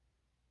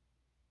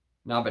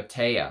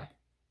 Nabatea.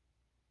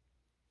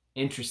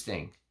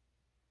 Interesting.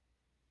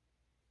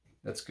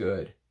 That's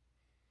good.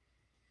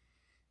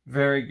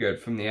 Very good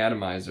from the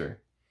atomizer.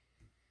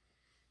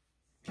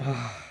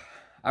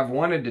 I've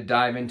wanted to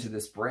dive into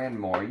this brand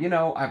more. You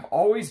know, I've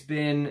always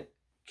been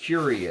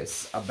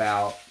curious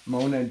about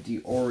Mona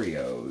di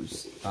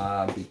Orio's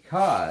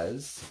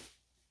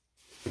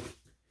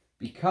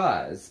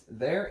because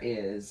there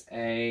is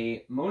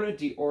a Mona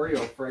di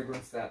Orio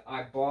fragrance that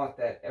I bought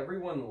that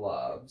everyone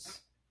loves,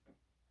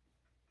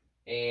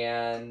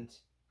 and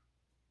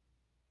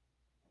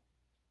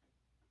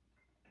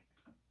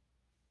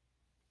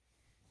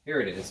here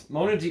it is,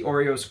 Mona di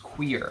Orio's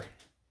Queer.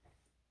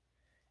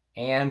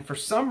 And for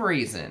some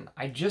reason,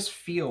 I just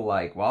feel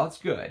like, while it's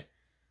good,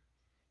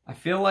 I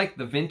feel like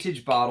the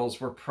vintage bottles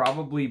were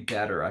probably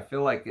better. I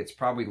feel like it's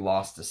probably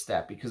lost a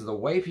step because the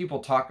way people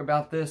talk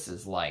about this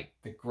is like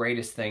the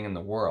greatest thing in the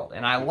world.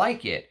 And I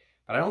like it,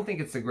 but I don't think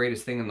it's the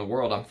greatest thing in the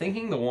world. I'm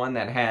thinking the one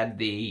that had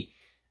the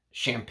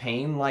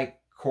champagne-like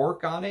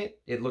cork on it.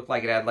 It looked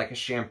like it had like a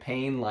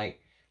champagne, like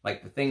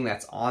the thing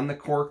that's on the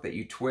cork that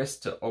you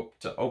twist to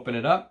open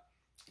it up.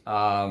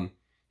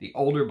 The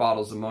older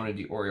bottles of Mona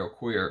di Orio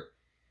Queer,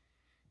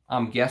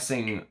 I'm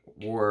guessing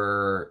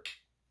were,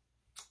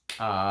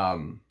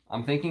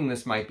 I'm thinking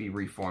this might be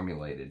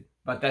reformulated,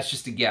 but that's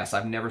just a guess.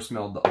 I've never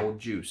smelled the old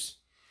juice.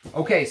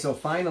 Okay, so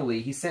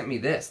finally, he sent me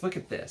this. Look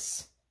at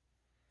this.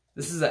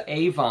 This is an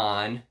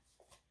Avon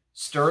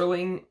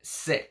Sterling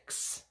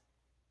 6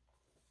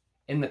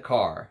 in the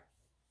car.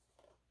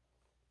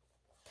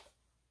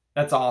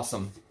 That's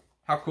awesome.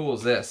 How cool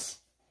is this?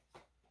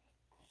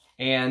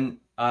 And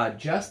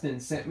Justin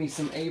sent me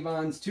some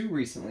Avons too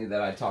recently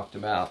that I talked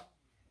about.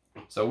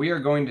 So we are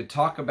going to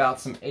talk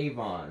about some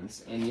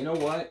Avons. And you know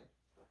what?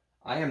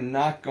 I am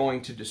not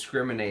going to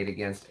discriminate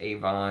against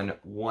Avon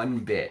one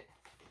bit.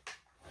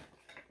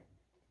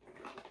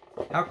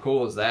 How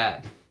cool is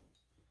that?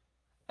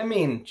 I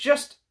mean,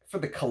 just for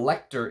the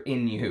collector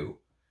in you,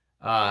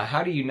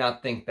 how do you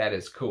not think that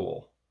is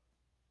cool?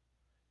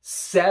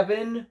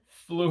 7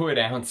 fluid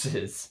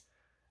ounces.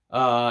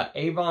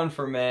 Avon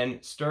for Men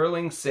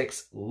Sterling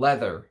 6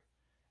 Leather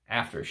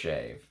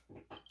Aftershave.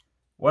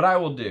 What I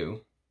will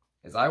do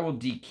is I will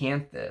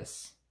decant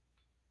this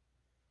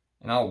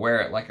and I'll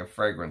wear it like a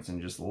fragrance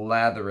and just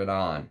lather it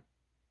on.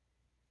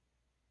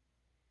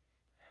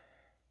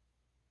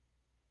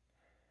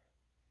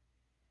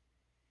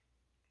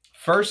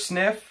 First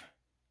sniff,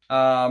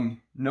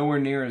 nowhere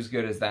near as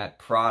good as that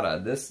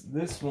Prada.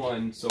 This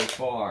one so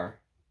far,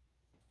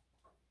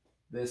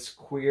 this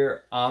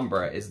Queer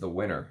Ombre is the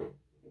winner.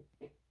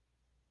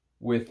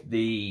 With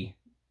the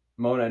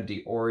Mona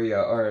di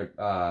Orio,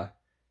 or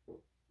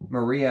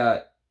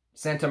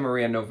Santa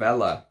Maria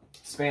Novella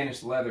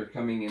Spanish Leather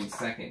coming in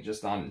second,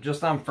 just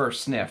on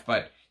first sniff.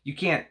 But you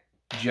can't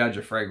judge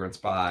a fragrance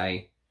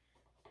by,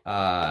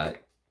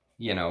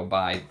 you know,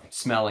 by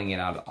smelling it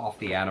out off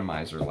the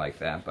atomizer like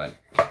that. But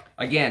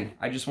again,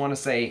 I just want to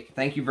say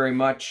thank you very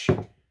much.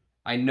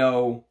 I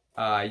know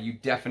you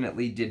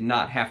definitely did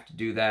not have to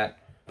do that,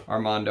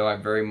 Armando. I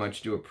very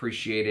much do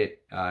appreciate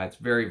it. It's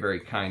very, very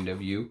kind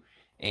of you.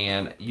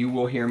 And you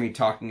will hear me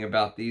talking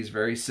about these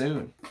very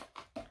soon.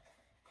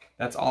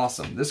 That's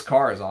awesome. This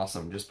car is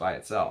awesome just by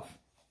itself.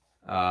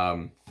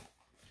 I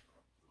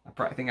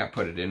think I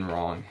put it in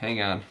wrong.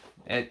 Hang on.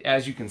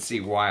 As you can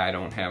see why I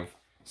don't have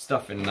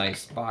stuff in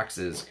nice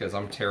boxes, because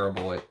I'm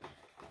terrible at...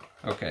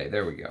 Okay,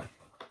 there we go.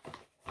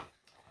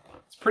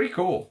 It's pretty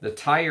cool. The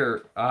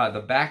tire,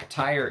 the back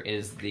tire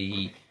is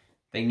the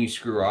thing you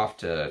screw off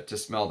to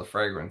smell the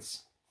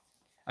fragrance.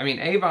 I mean,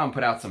 Avon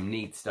put out some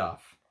neat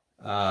stuff.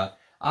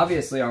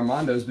 Obviously,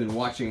 Armando's been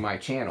watching my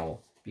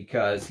channel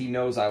because he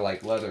knows I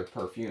like leather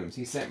perfumes.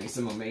 He sent me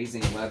some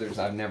amazing leathers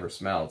I've never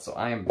smelled, so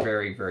I am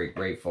very, very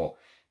grateful.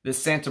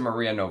 This Santa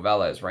Maria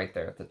Novella is right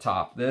there at the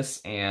top.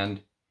 This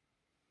and...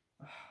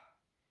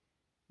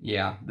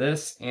 yeah,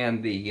 this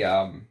and the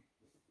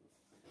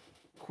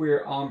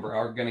Queer Ombre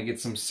are going to get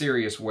some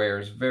serious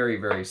wears very,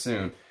 very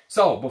soon.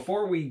 So,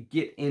 before we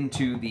get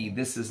into the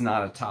This Is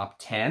Not a Top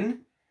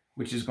 10,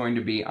 which is going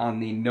to be on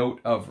the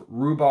note of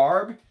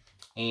rhubarb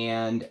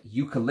and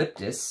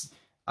eucalyptus,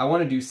 I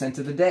want to do scent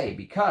of the day,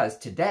 because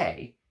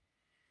today,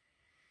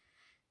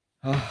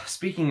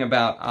 speaking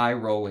about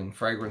eye-rolling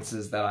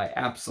fragrances that I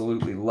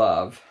absolutely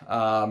love,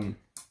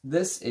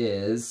 this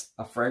is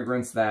a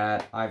fragrance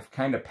that I've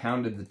kind of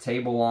pounded the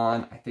table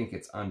on. I think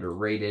it's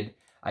underrated.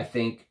 I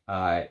think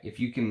if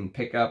you can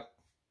pick up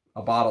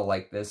a bottle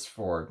like this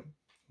for,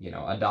 you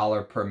know,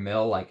 $1 per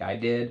mil like I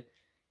did,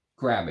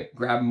 grab it.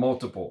 Grab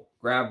multiple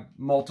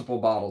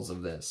bottles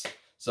of this.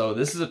 So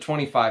this is a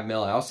 25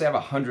 mil. I also have a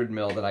 100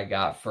 mil that I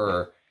got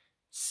for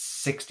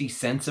 60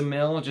 cents a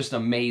mil. Just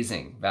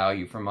amazing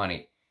value for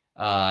money.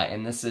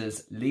 And this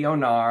is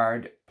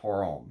Léonard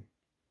pour Homme.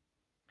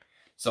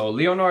 So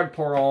Léonard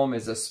pour Homme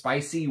is a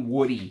spicy,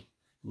 woody,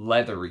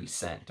 leathery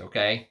scent,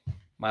 okay?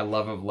 My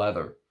love of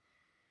leather.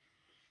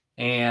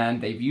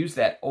 And they've used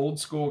that old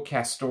school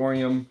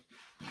castoreum.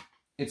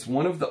 It's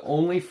one of the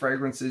only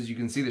fragrances, you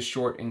can see the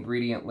short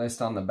ingredient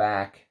list on the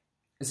back.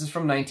 This is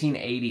from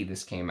 1980,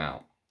 this came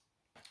out.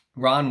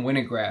 Ron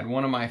Winograd,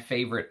 one of my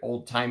favorite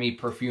old-timey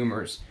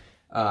perfumers,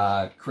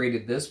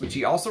 created this, which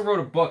he also wrote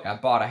a book I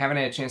bought. I haven't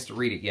had a chance to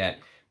read it yet,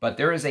 but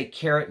there is a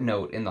carrot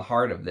note in the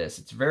heart of this.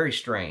 It's very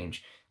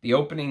strange. The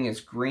opening is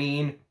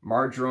green,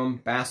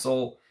 marjoram,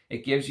 basil.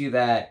 It gives you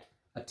that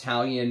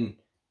Italian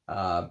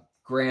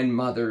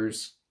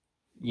grandmother's,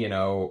 you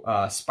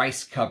know,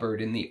 spice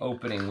cupboard in the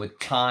opening with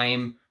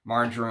thyme,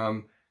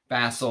 marjoram,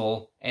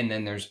 basil, and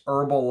then there's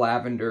herbal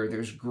lavender,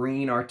 there's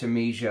green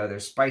artemisia,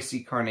 there's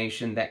spicy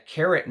carnation. That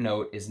carrot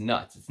note is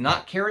nuts. It's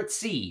not carrot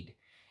seed.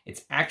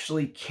 It's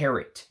actually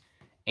carrot.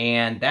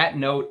 And that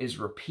note is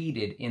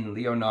repeated in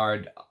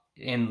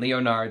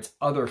Léonard's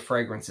other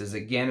fragrances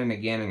again and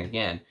again and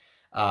again.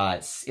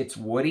 It's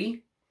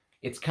woody.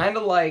 It's kind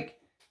of like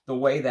the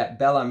way that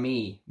Bel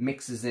Ami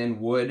mixes in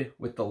wood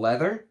with the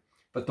leather,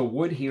 but the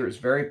wood here is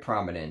very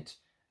prominent,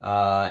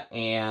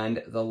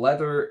 and the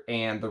leather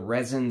and the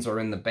resins are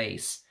in the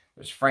base.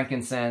 There's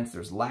frankincense,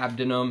 there's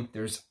labdanum,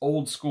 there's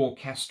old school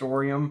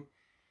castoreum.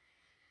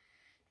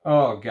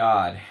 Oh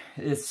God,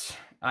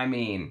 I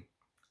mean,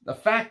 the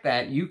fact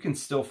that you can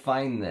still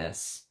find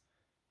this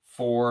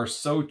for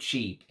so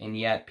cheap, and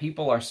yet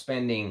people are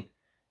spending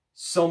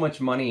so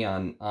much money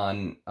on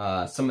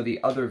some of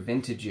the other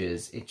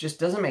vintages, it just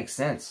doesn't make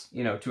sense,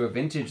 you know, to a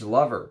vintage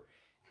lover.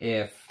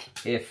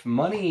 If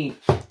money,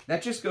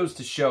 that just goes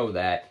to show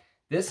that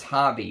this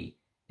hobby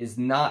is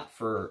not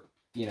for,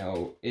 you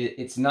know,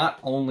 it's not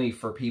only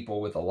for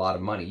people with a lot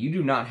of money. You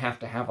do not have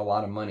to have a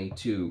lot of money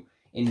to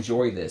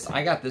enjoy this.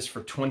 I got this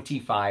for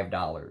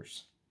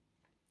 $25.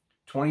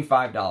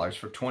 $25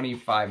 for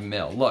 25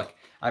 mil. Look,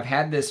 I've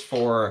had this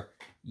for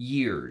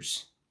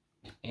years,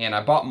 and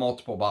I bought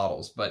multiple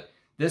bottles, but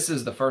this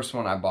is the first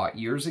one I bought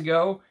years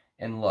ago,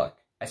 and look,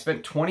 I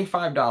spent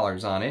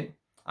 $25 on it.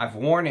 I've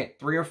worn it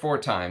 3 or 4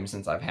 times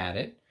since I've had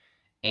it,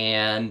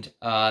 and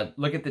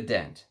look at the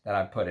dent that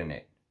I put in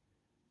it.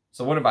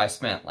 So what have I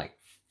spent, like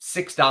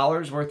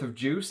 $6 worth of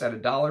juice at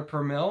 $1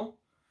 per mil?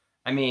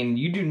 I mean,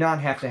 you do not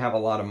have to have a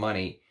lot of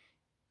money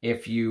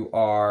if you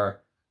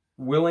are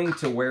willing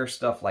to wear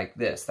stuff like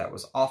this that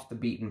was off the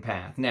beaten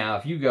path. Now,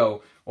 if you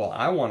go, well,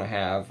 I want to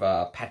have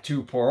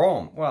Patchouly pour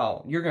Homme,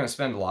 well, you're going to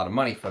spend a lot of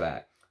money for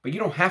that. But you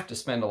don't have to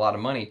spend a lot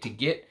of money to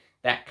get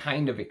that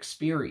kind of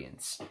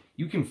experience.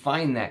 You can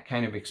find that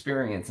kind of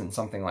experience in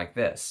something like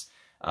this.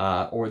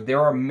 Or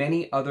there are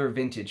many other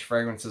vintage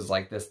fragrances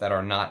like this that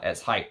are not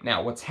as hyped.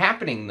 Now, what's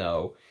happening,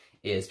 though,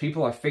 is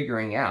people are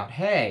figuring out,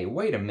 hey,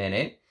 wait a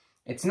minute,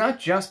 it's not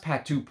just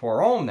Patchouly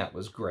pour Homme that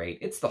was great.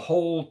 It's the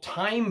whole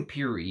time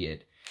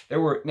period. There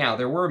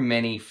were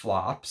many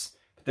flops,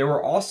 but there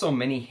were also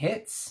many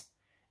hits.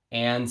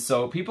 And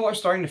so people are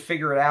starting to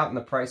figure it out, and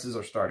the prices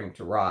are starting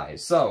to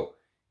rise. So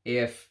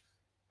if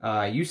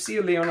you see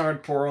a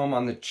Léonard pour Homme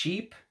on the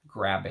cheap,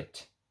 grab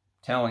it.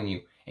 I'm telling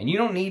you. And you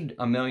don't need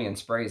a million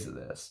sprays of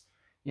this.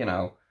 You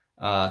know,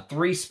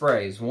 3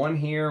 sprays. One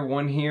here,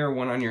 one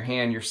on your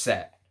hand, you're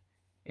set.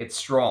 It's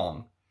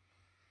strong.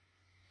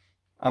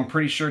 I'm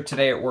pretty sure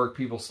today at work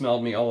people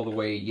smelled me all the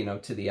way, you know,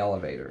 to the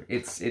elevator.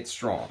 It's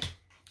strong.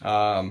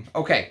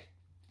 Okay,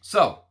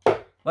 so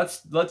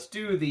let's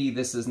do the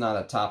This Is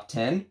Not a Top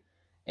 10,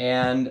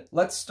 and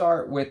let's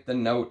start with the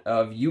note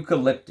of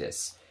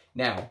eucalyptus.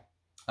 Now,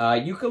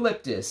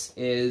 eucalyptus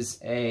is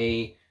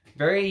a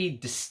very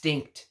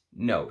distinct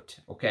note,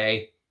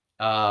 okay?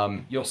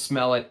 You'll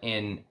smell it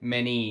in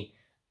many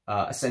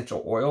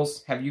essential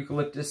oils have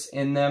eucalyptus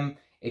in them.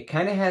 It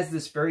kind of has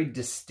this very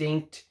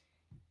distinct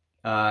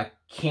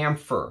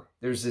camphor.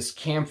 There's this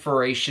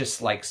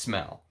camphorous-like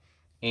smell.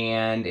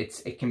 And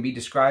it can be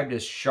described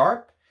as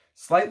sharp,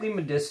 slightly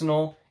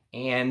medicinal,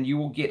 and you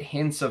will get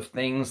hints of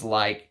things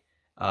like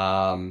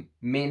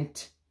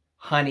mint,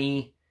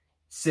 honey,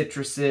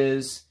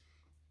 citruses,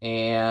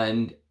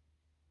 and,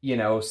 you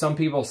know, some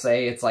people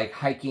say it's like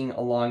hiking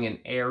along an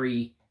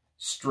airy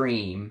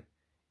stream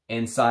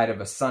inside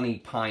of a sunny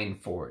pine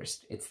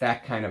forest. It's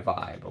that kind of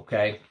vibe,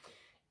 okay?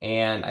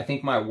 And I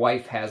think my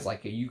wife has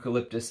like a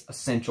eucalyptus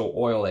essential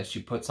oil that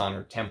she puts on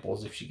her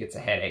temples if she gets a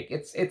headache.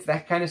 It's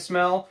that kind of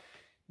smell.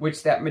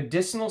 which that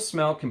medicinal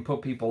smell can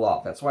put people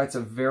off. That's why it's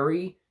a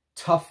very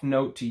tough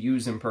note to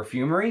use in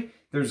perfumery.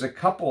 There's a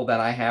couple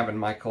that I have in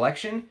my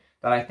collection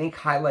that I think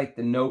highlight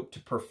the note to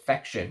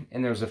perfection.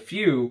 And there's a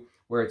few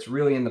where it's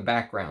really in the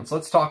background. So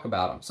let's talk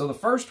about them. So the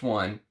first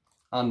one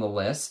on the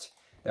list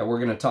that we're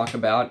going to talk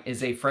about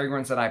is a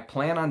fragrance that I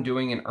plan on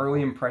doing an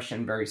early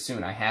impression very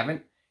soon. I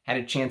haven't had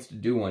a chance to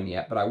do one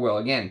yet, but I will.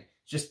 Again,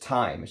 it's just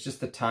time. It's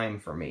just the time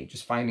for me,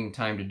 just finding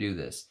time to do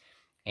this.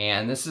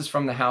 And this is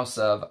from the house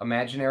of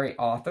Imgainary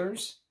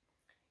authors.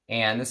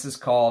 And this is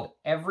called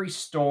Every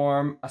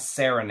Storm a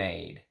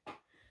Serenade.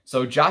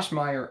 So Josh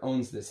Meyer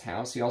owns this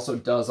house. He also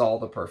does all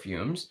the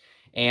perfumes.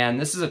 And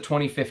this is a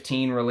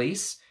 2015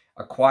 release.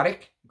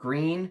 Aquatic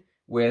green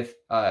with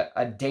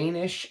a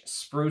Danish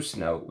spruce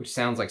note, which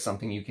sounds like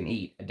something you can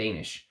eat, a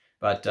Danish.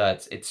 But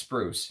it's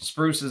spruce.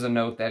 Spruce is a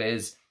note that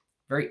is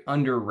very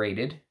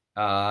underrated,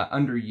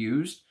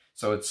 underused.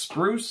 So it's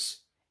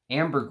spruce,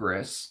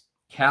 ambergris,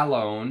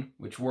 cologne,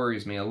 which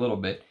worries me a little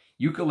bit,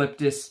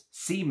 eucalyptus,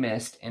 sea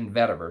mist, and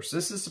vetiver. So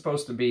this is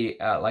supposed to be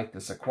like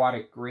this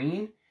aquatic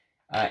green.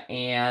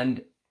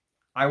 And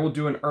I will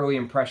do an early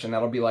impression.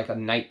 That'll be like a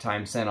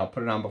nighttime scent. I'll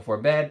put it on before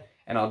bed,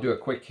 and I'll do a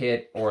quick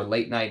hit or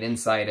late night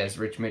insight, as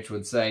Rich Mitch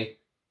would say.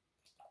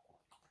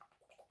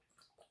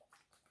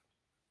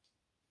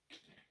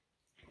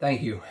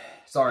 Thank you.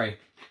 Sorry.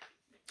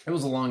 It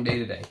was a long day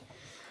today.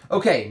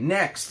 Okay,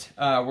 next,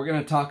 we're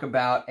going to talk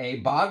about a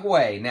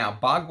Bogue. Now,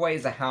 Bogue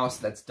is a house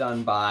that's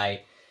done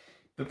by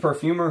the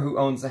perfumer who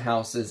owns the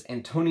house is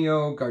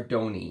Antonio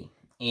Gardoni.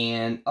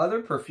 And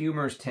other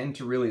perfumers tend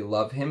to really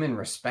love him and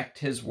respect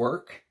his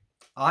work.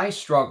 I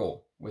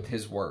struggle with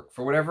his work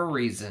for whatever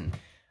reason.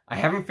 I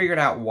haven't figured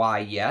out why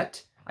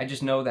yet. I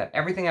just know that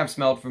everything I've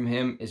smelled from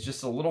him is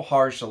just a little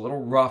harsh, a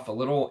little rough, a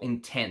little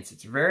intense.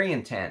 It's very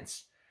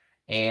intense.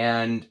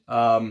 And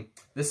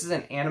this is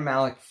an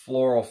animalic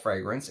floral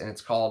fragrance, and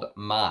it's called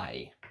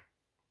Maai.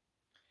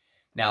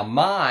 Now,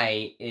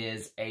 Maai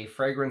is a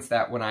fragrance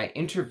that when I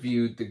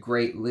interviewed the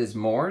great Liz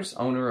Moores,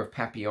 owner of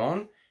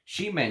Papillon,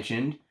 she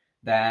mentioned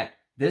that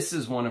this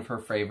is one of her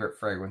favorite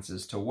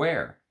fragrances to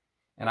wear.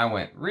 And I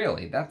went,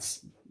 really?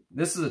 This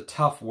is a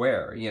tough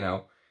wear, you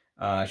know.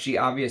 She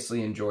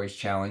obviously enjoys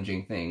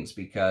challenging things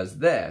because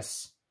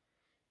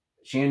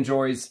she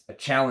enjoys a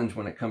challenge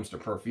when it comes to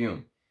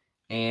perfume.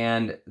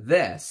 And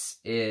this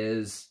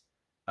is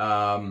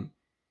lots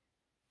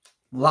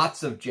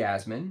of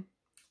jasmine,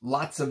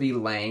 lots of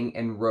ylang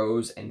and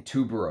rose and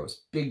tuberose,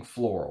 big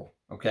floral,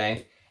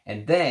 okay?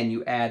 And then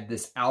you add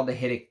this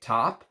aldehydic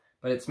top,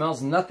 but it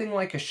smells nothing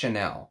like a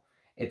Chanel.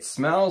 It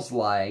smells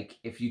like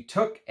if you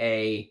took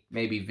a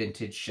maybe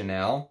vintage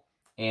Chanel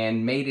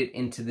and made it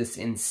into this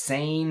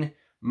insane,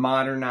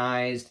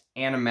 modernized,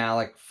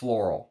 animalic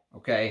floral,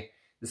 okay?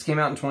 This came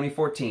out in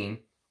 2014.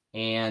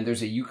 And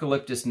there's a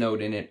eucalyptus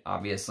note in it,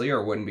 obviously, or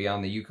it wouldn't be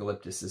on the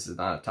eucalyptus. This is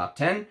not a top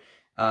 10.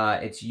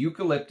 It's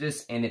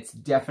eucalyptus, and it's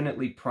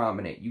definitely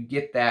prominent. You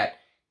get that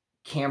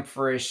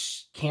camphor,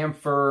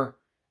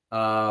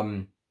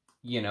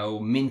 you know,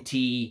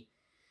 minty.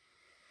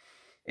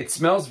 It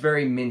smells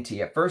very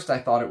minty. At first, I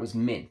thought it was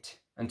mint,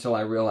 until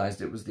I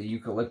realized it was the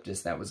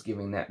eucalyptus that was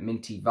giving that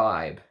minty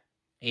vibe.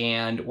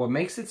 And what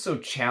makes it so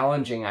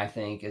challenging, I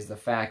think, is the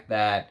fact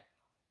that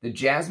the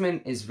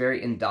jasmine is very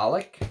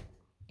indolic.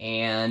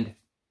 And,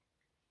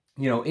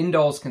 you know,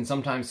 indoles can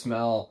sometimes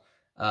smell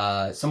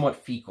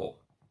somewhat fecal.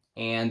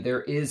 And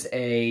there is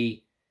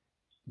a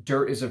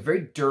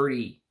very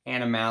dirty,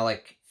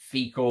 animalic,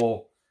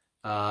 fecal,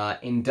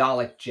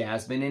 indolic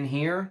jasmine in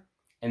here.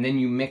 And then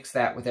you mix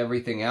that with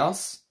everything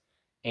else,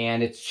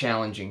 and it's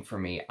challenging for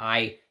me.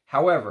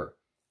 However,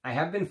 I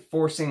have been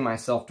forcing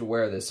myself to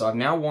wear this. So I've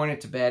now worn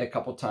it to bed a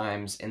couple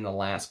times in the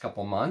last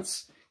couple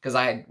months.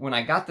 Because when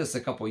I got this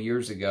a couple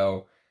years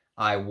ago,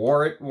 I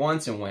wore it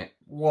once and went,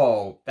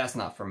 whoa, that's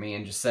not for me,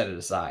 and just set it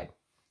aside.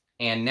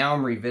 And now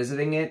I'm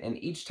revisiting it, and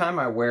each time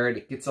I wear it,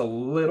 it gets a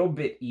little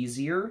bit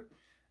easier.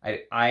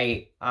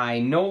 I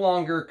no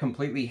longer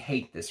completely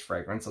hate this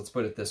fragrance, let's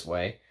put it this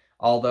way,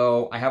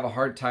 although I have a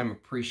hard time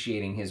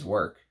appreciating his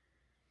work.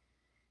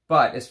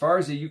 But as far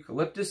as the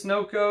eucalyptus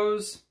note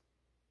goes,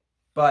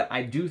 but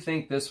I do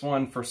think this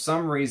one, for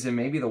some reason,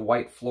 maybe the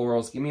white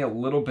florals, give me a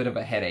little bit of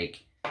a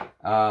headache.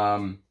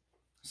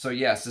 So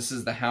yes, this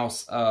is the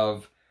house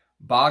of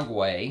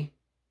Bogue,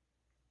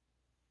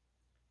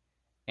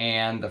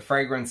 and the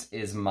fragrance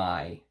is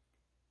Maai.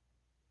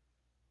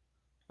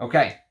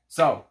 Okay,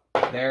 so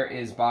there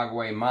is Bogue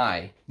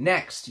Maai.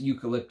 Next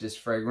eucalyptus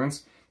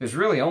fragrance. There's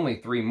really only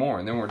 3 more,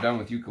 and then we're done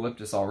with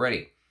eucalyptus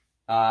already.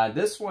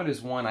 This one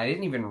is one I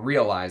didn't even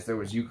realize there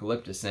was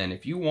eucalyptus in.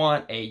 If you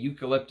want a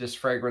eucalyptus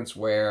fragrance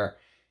where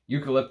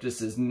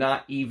eucalyptus is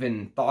not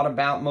even thought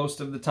about most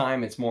of the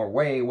time, it's more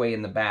way, way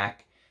in the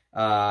back,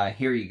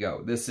 here you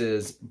go. This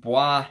is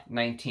Bois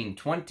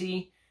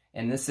 1920,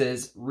 and this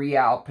is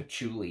Real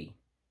Patchouly.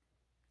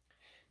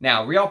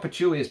 Now, Real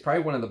Patchouly is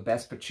probably one of the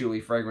best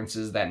patchouli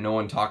fragrances that no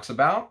one talks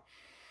about.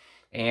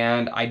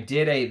 And I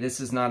did a This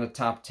Is Not a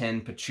Top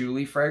 10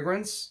 Patchouly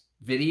fragrance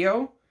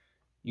video.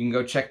 You can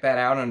go check that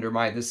out under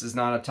my This Is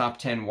Not a Top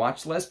 10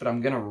 watch list, but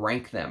I'm going to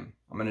rank them.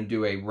 I'm going to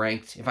do a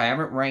ranked, if I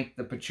haven't ranked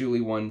the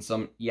patchouli one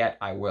yet,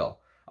 I will.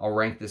 I'll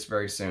rank this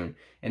very soon.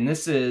 And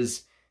this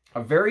is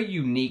a very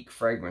unique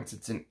fragrance.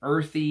 It's an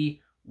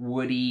earthy,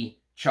 woody,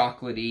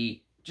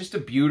 chocolatey, just a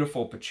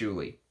beautiful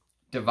patchouli.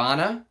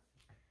 Divana,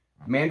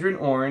 mandarin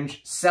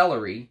orange,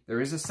 celery. There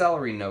is a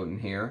celery note in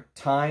here.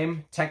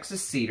 Thyme,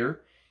 Texas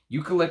cedar,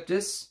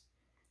 eucalyptus,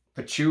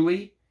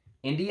 patchouli,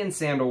 Indian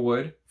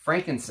sandalwood,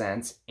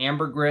 frankincense,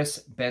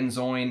 ambergris,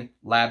 benzoin,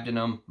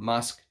 labdanum,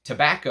 musk,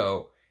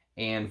 tobacco,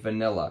 and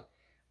vanilla.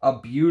 A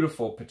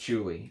beautiful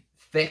patchouli.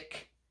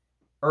 Thick,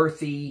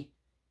 earthy,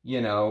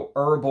 you know,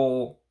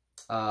 herbal,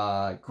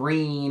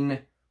 green,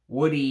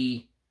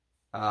 woody,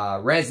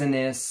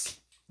 resinous.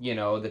 You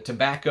know, the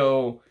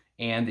tobacco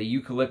and the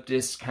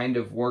eucalyptus kind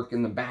of work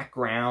in the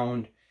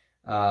background.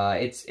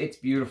 It's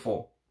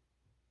beautiful.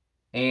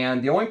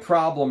 And the only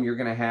problem you're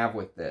going to have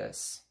with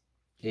this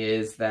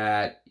is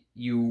that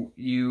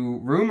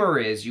rumor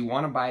is you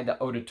want to buy the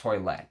eau de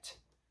toilette.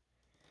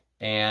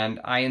 And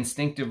I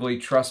instinctively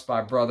trust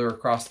my brother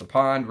across the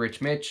pond,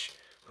 Rich Mitch,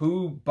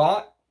 who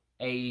bought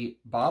a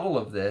bottle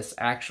of this.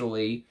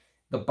 Actually,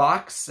 the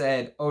box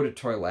said eau de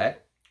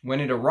toilette. When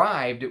it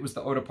arrived, it was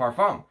the eau de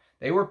parfum.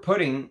 They were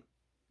putting,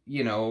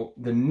 you know,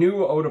 the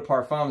new eau de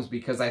parfums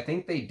because I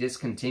think they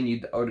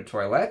discontinued the eau de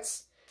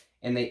toilettes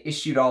and they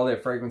issued all their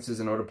fragrances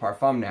in eau de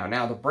parfum now.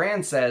 Now, the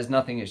brand says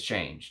nothing has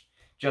changed,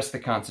 just the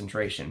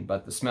concentration,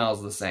 but the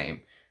smell's the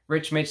same.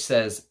 Rich Mitch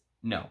says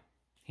no.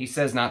 He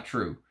says not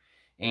true.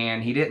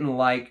 And he did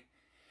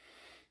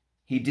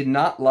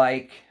not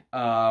like,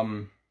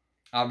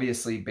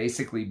 obviously,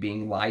 basically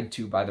being lied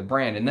to by the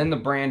brand. And then the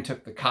brand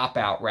took the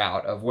cop-out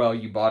route of, well,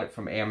 you bought it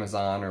from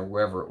Amazon or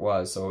wherever it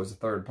was, so it was a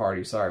third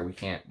party. Sorry, we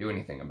can't do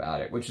anything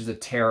about it, which is a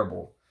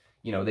terrible,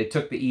 you know, they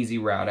took the easy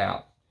route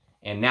out.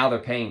 And now they're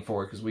paying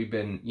for it because we've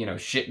been, you know,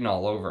 shitting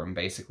all over them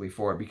basically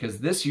for it, because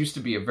this used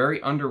to be a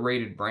very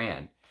underrated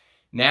brand.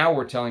 Now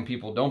we're telling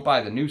people, don't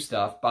buy the new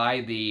stuff,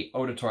 buy the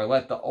eau de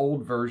toilette, the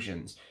old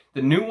versions.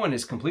 The new one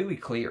is completely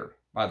clear,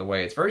 by the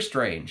way. It's very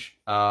strange.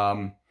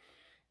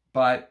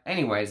 But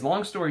anyways,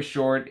 long story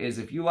short is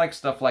if you like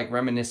stuff like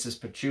Reminiscence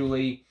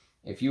Patchouli,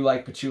 if you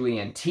like Patchouli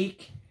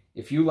Antique,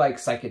 if you like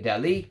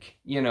Psychedelic,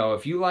 you know,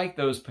 if you like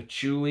those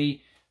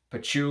patchouli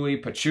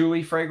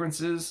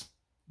fragrances,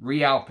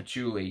 Real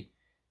Patchouli.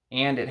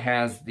 And it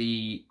has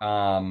the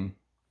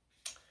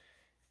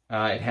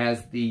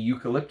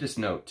eucalyptus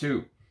note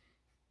too.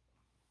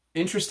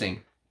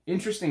 Interesting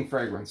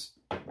fragrance.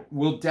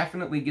 Will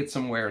definitely get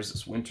some wears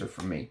this winter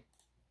from me.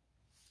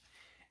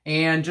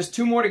 And just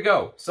 2 more to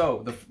go.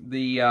 So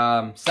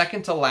the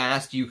second to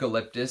last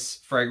eucalyptus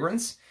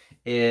fragrance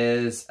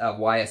is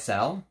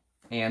YSL.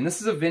 And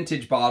this is a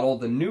vintage bottle.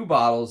 The new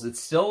bottles, it's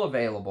still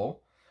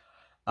available.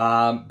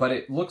 But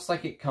it looks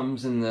like it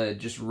comes in the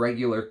just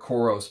regular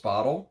Kouros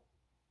bottle.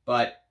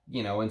 But,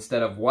 you know,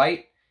 instead of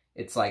white,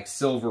 it's like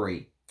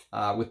silvery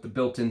with the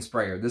built-in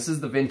sprayer. This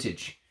is the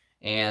vintage.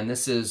 And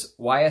this is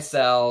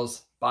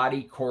YSL's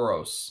Body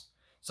Kouros.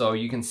 So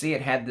you can see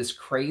it had this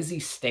crazy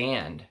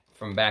stand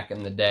from back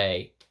in the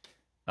day.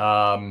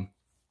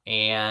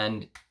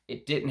 And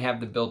it didn't have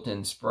the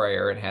built-in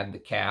sprayer. It had the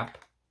cap.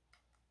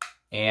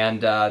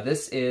 And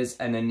this is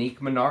an Annick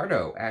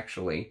Monardo,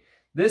 actually.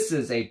 This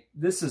is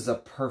a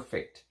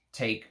perfect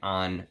take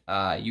on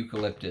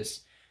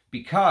eucalyptus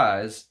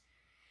because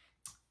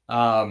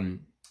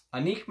Annick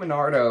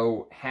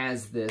Monardo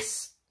has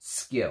this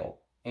skill.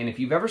 And if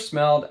you've ever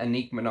smelled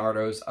Annick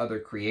Monardo's other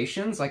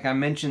creations, like I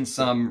mentioned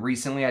some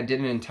recently, I did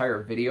an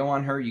entire video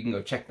on her. You can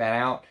go check that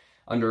out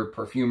under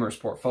Perfumer's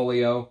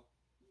Portfolio.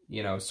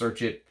 You know,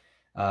 search it.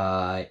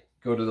 Go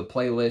to the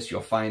playlist.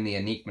 You'll find the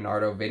Annick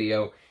Monardo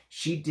video.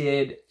 She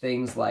did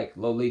things like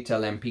Lolita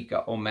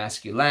Lampica Au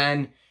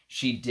Masculin.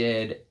 She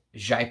did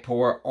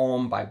Jaipur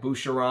Homme by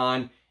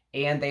Boucheron.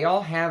 And they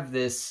all have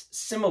this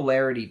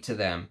similarity to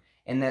them.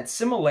 And that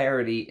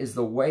similarity is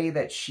the way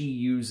that she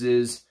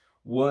uses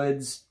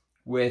woods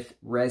with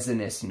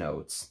resinous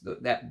notes,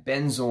 that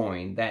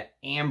benzoin, that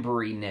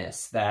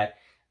amberiness, that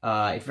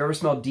if you ever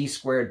smell D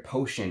Squared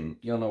Potion,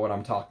 you'll know what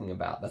I'm talking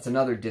about. That's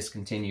another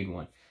discontinued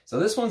one. So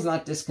this one's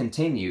not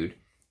discontinued,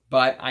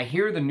 but I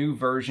hear the new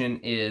version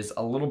is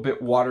a little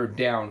bit watered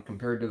down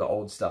compared to the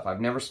old stuff. I've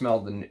never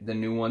smelled the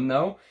new one,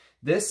 though.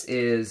 This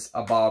is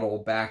a bottle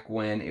back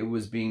when it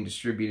was being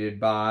distributed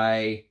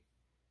by,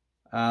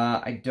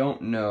 I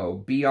don't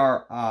know,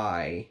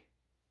 BRI.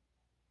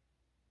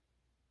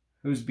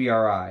 Who's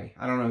BRI?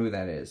 I don't know who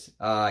that is.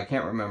 I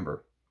can't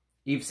remember.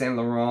 Yves Saint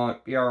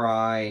Laurent,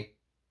 BRI,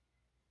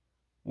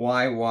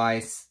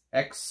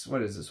 YYX,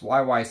 what is this?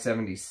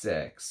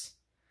 YY76.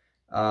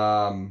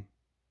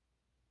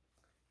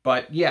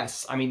 But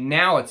yes, I mean,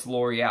 now it's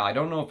L'Oreal. I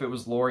don't know if it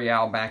was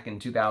L'Oreal back in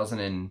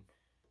 2000,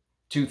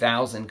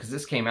 because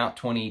this came out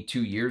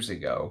 22 years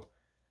ago.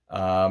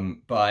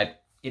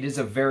 But it is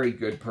a very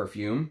good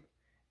perfume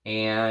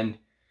and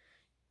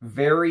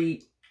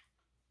very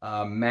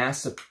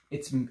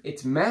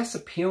it's mass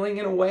appealing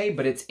in a way,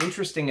 but it's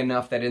interesting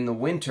enough that in the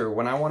winter,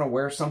 when I want to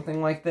wear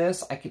something like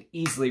this, I could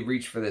easily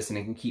reach for this and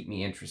it can keep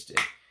me interested.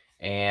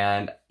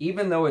 And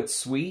even though it's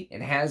sweet,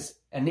 it has,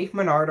 Anique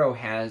Minardo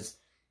has,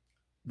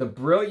 the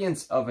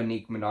brilliance of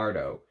Anique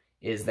Minardo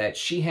is that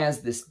she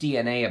has this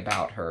DNA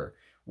about her,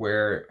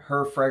 where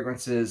her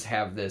fragrances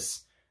have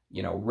this,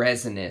 you know,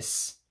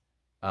 resinous,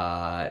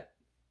 ambery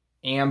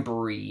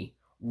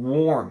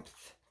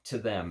warmth to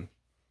them.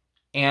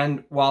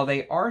 And while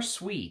they are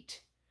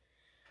sweet,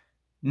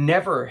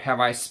 never have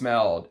I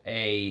smelled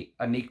a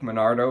Anique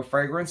Minardo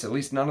fragrance, at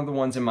least none of the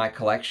ones in my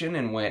collection,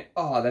 and went,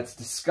 oh, that's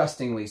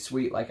disgustingly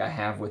sweet, like I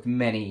have with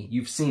many.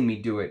 You've seen me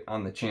do it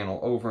on the channel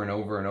over and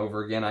over and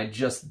over again. I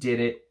just did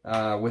it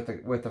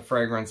with a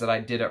fragrance that I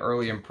did an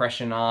early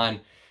impression on.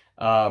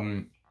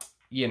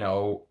 You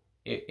know,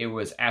 it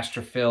was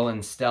Astrophil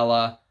and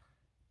Stella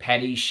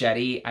Petty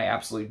Shetty. I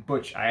absolutely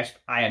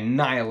I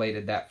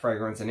annihilated that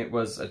fragrance, and it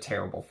was a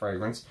terrible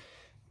fragrance.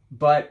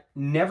 But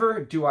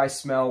never do I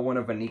smell one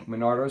of Anique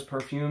Minardo's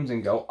perfumes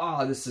and go,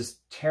 oh, this is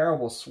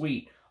terrible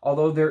sweet.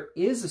 Although there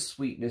is a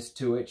sweetness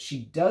to it, she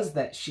does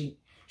that. She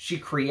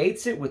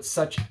creates it with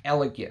such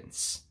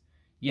elegance,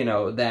 you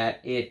know,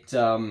 that it's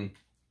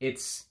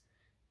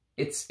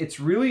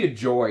really a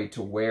joy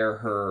to wear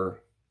her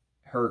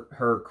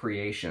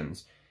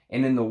creations.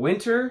 And in the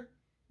winter,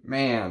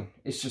 man,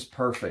 it's just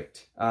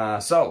perfect.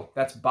 So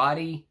that's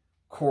Body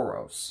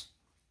Kouros.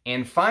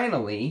 And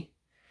finally,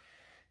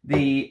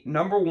 the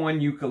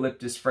 #1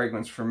 eucalyptus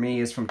fragrance for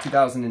me is from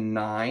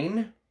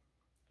 2009.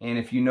 And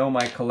if you know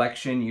my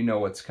collection, you know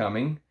what's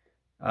coming.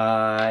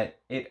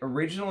 It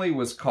originally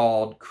was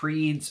called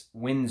Creed's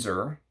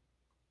Windsor.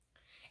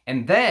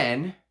 And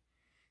then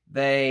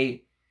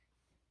they,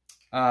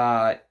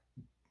 you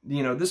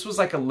know, this was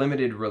like a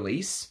limited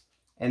release.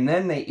 And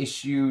then they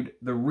issued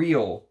the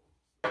real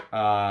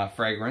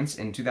fragrance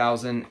in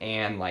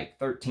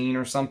 2013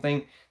 or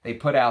something. They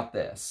put out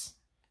this.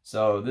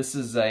 So this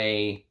is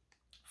a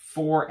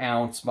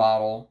 4-ounce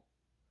bottle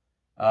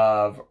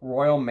of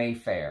Royal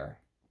Mayfair.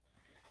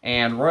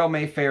 And Royal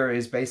Mayfair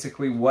is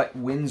basically what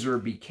Windsor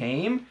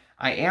became.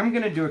 I am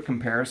going to do a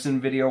comparison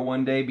video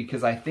one day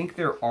because I think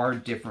there are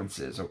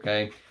differences,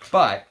 okay?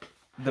 But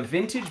the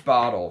vintage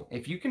bottle,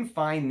 if you can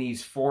find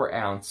these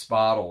 4-ounce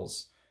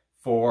bottles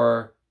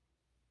for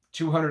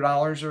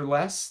 $200 or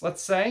less,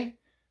 let's say,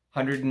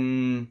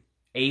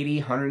 180,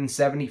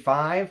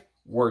 175,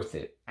 worth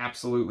it.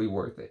 Absolutely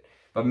worth it.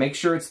 But make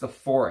sure it's the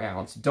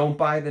 4-ounce. Don't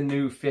buy the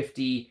new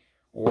 50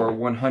 or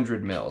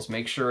 100 mils.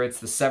 Make sure it's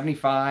the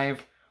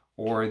 75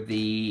 or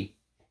the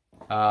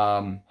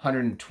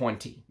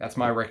 120. That's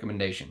my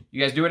recommendation. You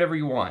guys do whatever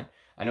you want.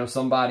 I know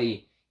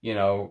somebody, you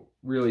know,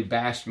 really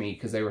bashed me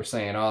because they were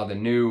saying, oh, the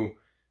new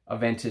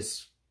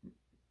Aventus,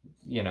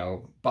 you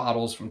know,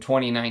 bottles from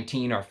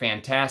 2019 are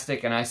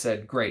fantastic. And I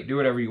said, great, do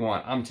whatever you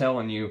want. I'm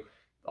telling you,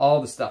 all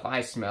the stuff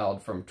I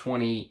smelled from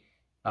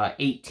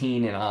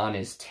 2018 and on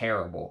is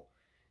terrible.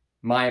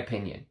 My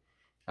opinion.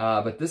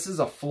 But this is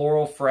a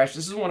floral fresh.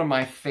 This is one of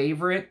my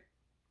favorite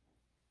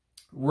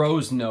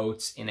rose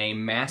notes in a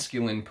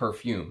masculine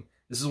perfume.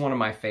 This is one of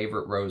my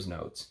favorite rose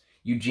notes.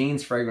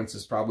 Eugene's fragrance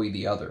is probably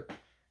the other.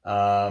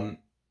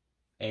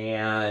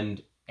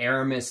 And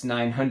Aramis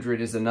 900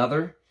 is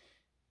another.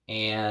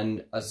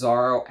 And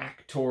Azaro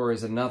Actor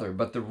is another.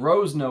 But the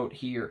rose note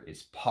here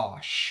is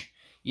posh.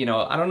 You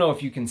know, I don't know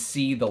if you can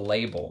see the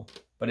label,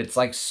 but it's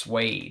like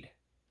suede.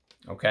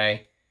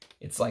 Okay?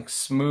 It's like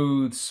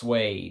smooth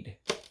suede.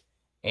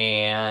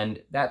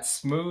 And that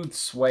smooth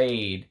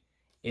suede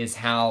is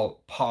how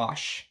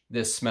posh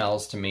this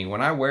smells to me.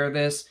 When I wear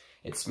this,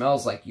 it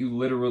smells like you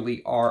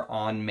literally are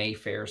on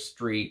Mayfair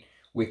Street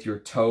with your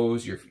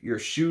toes, your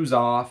shoes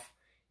off,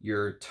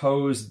 your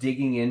toes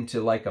digging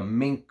into like a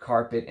mink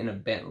carpet in a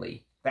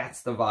Bentley.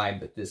 That's the vibe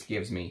that this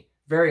gives me.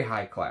 Very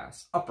high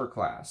class, upper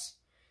class.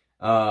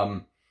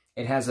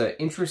 It has an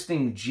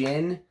interesting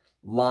gin,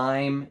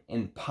 lime,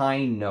 and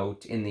pine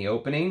note in the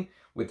opening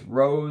with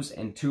rose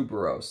and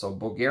tuberose. So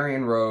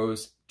Bulgarian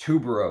rose,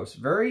 tuberose.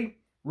 Very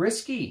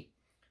risky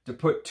to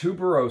put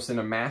tuberose in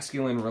a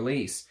masculine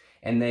release.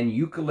 And then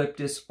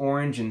eucalyptus,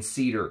 orange, and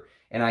cedar.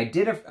 And I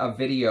did a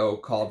video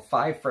called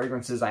 5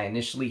 Fragrances I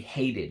Initially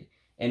Hated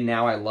and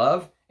Now I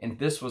Love. And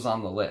this was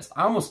on the list.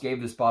 I almost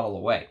gave this bottle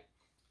away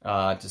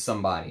to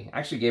somebody. I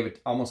actually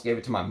almost gave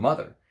it to my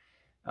mother.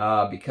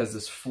 Because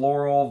this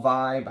floral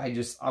vibe,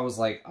 I was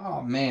like,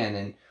 oh man.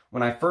 And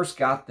when I first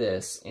got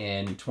this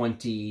in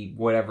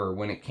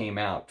when it came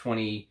out,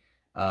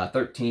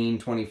 2013,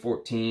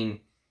 2014,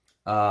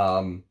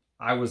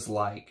 I was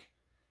like,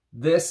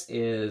 this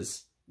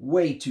is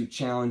way too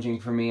challenging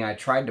for me. I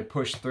tried to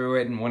push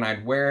through it, and when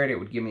I'd wear it, it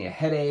would give me a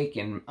headache,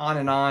 and on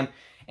and on.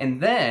 And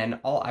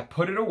then I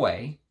put it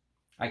away.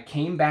 I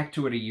came back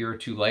to it a year or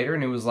two later,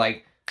 and it was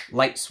like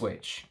light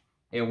switch.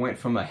 It went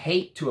from a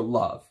hate to a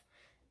love.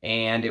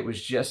 And it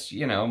was just,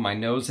 you know, my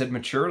nose had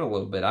matured a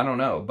little bit. I don't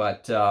know.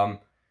 But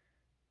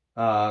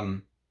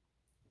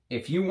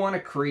if you want a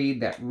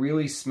Creed that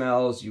really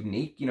smells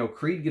unique, you know,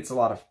 Creed gets a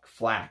lot of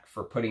flack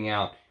for putting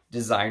out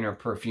designer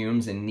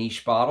perfumes in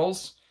niche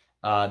bottles.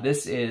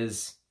 This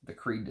is the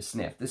creed to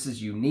sniff. This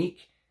is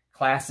unique,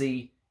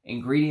 classy,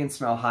 ingredients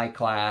smell high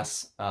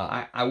class.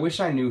 I wish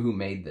I knew who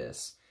made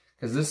this,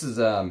 because this is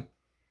a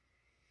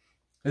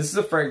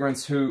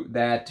fragrance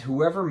that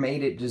whoever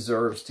made it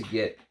deserves to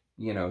get,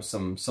 you know,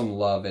 some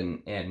love,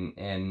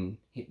 and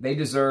they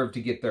deserve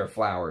to get their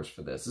flowers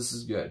for this. This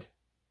is good.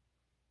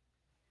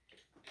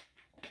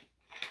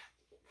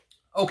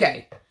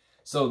 Okay,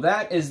 so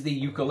that is the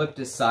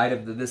eucalyptus side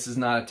of the This Is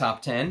Not a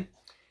Top 10.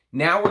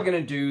 Now we're going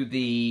to do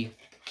the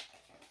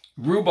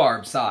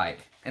rhubarb side.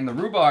 And the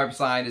rhubarb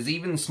side is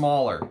even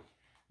smaller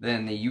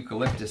than the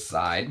eucalyptus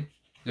side.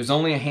 There's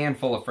only a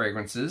handful of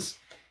fragrances.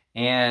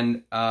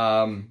 And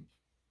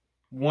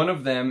one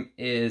of them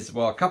is,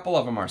 well, a couple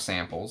of them are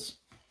samples.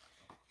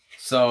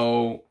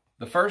 So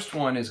the first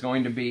one is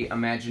going to be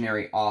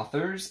Imgainary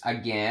Authors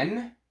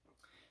again.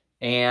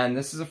 And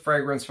this is a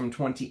fragrance from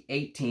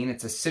 2018.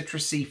 It's a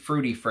citrusy,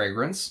 fruity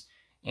fragrance.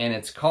 And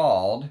it's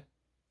called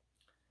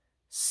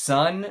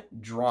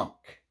Sundrunk.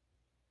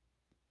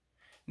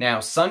 Now,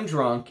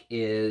 Sundrunk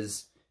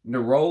is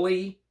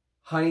neroli,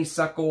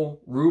 honeysuckle,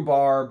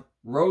 rhubarb,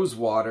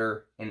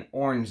 rosewater, and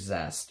orange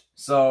zest.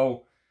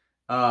 So,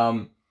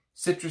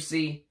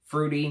 citrusy,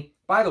 fruity.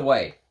 By the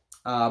way,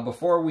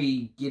 before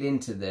we get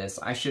into this,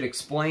 I should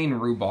explain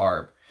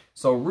rhubarb.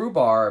 So,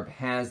 rhubarb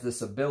has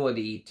this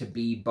ability to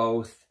be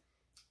both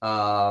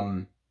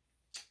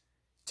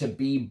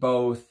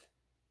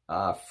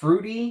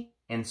fruity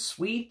and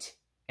sweet,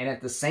 and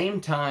at the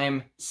same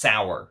time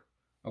sour.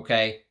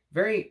 Okay,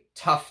 very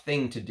tough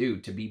thing to do,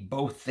 to be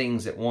both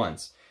things at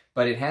once.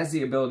 But it has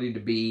the ability to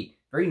be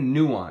very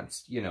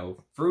nuanced, you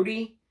know,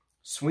 fruity,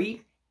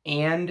 sweet,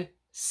 and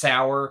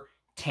sour,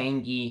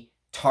 tangy,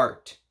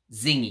 tart,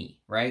 zingy.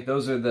 Right?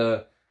 Those are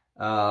the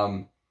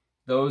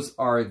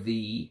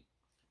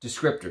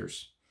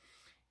descriptors.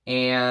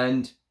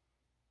 And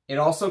it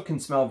also can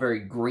smell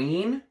very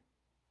green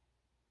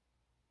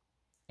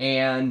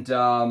and,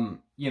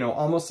 you know,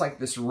 almost like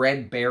this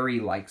red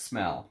berry-like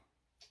smell.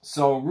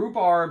 So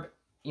rhubarb,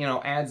 you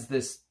know, adds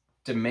this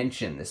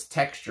dimension, this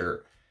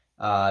texture,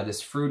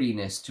 this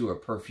fruitiness to a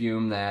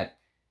perfume that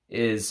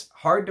is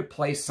hard to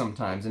place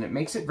sometimes, and it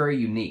makes it very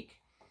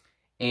unique.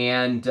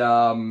 And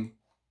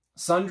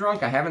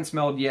Sundrunk, I haven't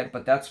smelled yet,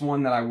 but that's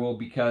one that I will,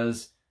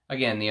 because,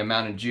 again, the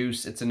amount of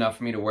juice, it's enough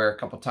for me to wear a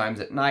couple times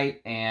at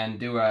night and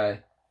do a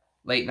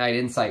late night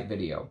insight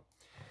video.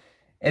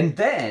 And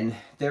then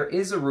there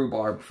is a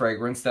rhubarb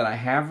fragrance that I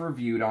have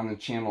reviewed on the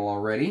channel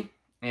already,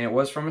 and it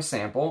was from a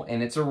sample,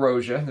 and it's a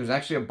Roja. There's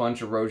actually a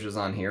bunch of Rojas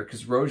on here,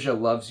 because Roja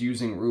loves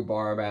using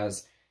rhubarb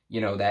as,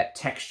 you know, that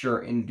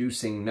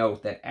texture-inducing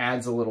note that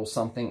adds a little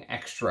something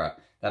extra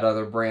that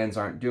other brands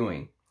aren't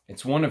doing.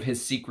 It's one of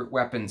his secret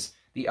weapons.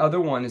 The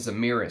other one is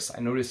Amiris.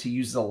 I notice he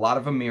uses a lot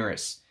of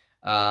Amiris,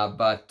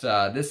 but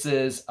this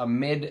is a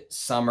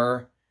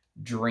Midsummer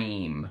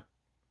Dream.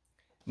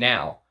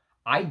 Now,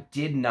 I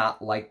did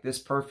not like this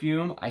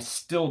perfume. I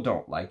still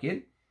don't like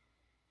it.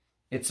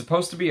 It's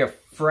supposed to be a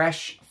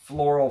fresh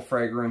floral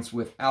fragrance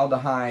with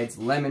aldehydes,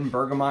 lemon,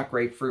 bergamot,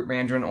 grapefruit,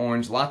 mandarin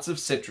orange, lots of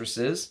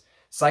citruses,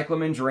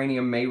 cyclamen,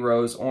 geranium, May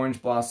rose,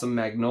 orange blossom,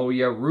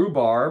 magnolia,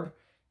 rhubarb,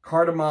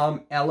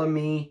 cardamom,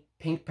 elemi,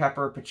 pink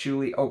pepper,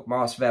 patchouli, oak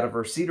moss,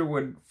 vetiver,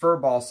 cedarwood, fir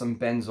balsam,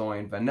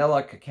 benzoin,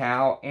 vanilla,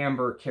 cacao,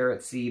 amber,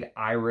 carrot seed,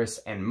 iris,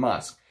 and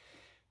musk.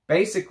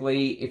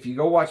 Basically, if you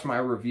go watch my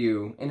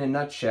review, in a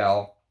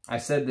nutshell, I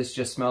said this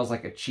just smells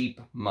like a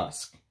cheap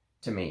musk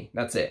to me.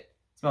 That's it.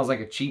 It smells like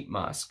a cheap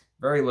musk.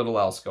 Very little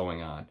else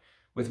going on,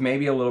 with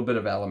maybe a little bit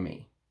of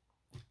LME.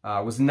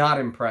 Was not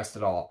impressed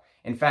at all.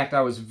 In fact,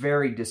 I was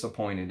very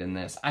disappointed in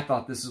this. I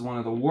thought this is one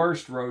of the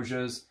worst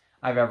Rojas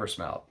I've ever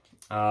smelled.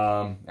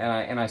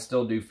 And I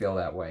still do feel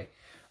that way.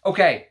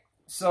 Okay,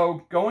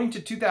 so going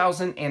to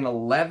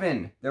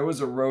 2011, there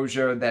was a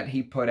Roja that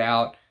he put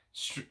out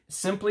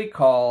simply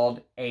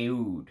called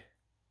Aoud.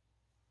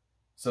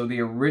 So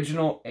the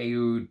original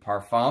Aoud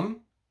Parfum.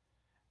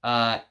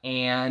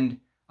 And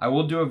I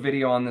will do a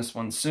video on this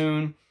one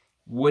soon.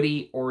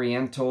 Woody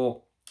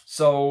Oriental.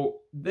 So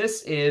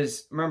this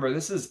is, remember,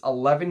 this is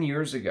 11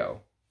 years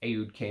ago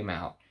Aoud came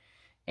out.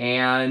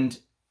 And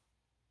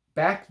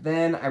back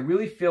then, I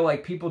really feel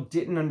like people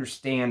didn't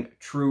understand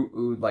true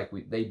oud like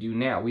they do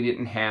now. We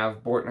didn't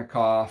have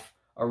Bortnikov,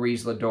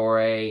 Arise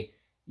Ladore,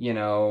 you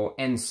know,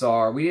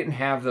 Ensar. We didn't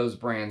have those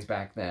brands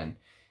back then.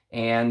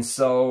 And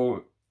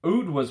so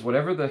oud was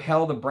whatever the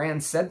hell the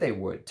brand said they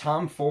would.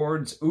 Tom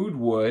Ford's Oud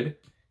Wood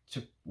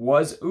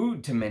was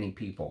oud to many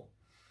people.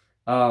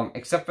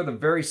 Except for the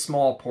very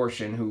small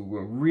portion who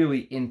were really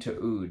into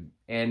oud.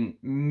 And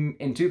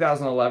in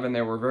 2011,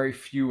 there were very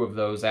few of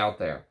those out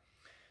there.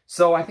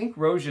 So I think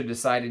Roja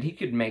decided he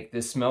could make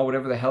this smell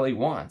whatever the hell he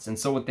wants. And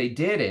so what they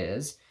did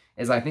is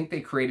I think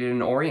they created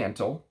an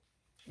Oriental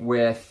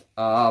with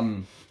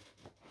that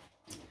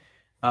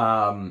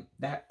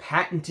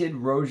patented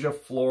Roja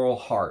floral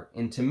heart.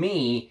 And to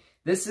me,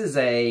 this is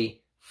a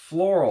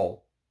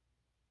floral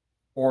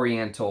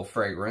Oriental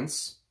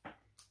fragrance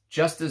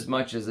just as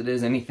much as it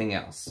is anything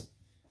else.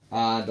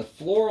 The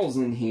florals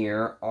in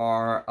here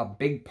are a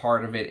big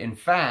part of it. In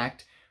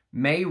fact,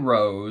 May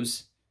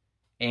Rose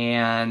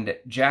and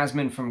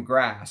Jasmine from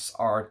Grass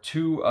are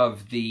two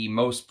of the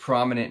most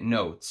prominent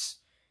notes.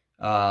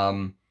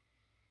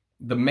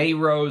 The May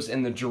Rose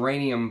and the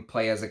Geranium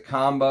play as a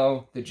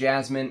combo. The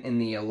Jasmine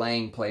and the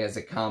Ylang play as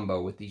a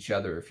combo with each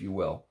other, if you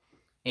will.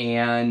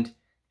 And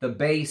the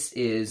base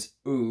is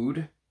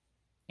Oud,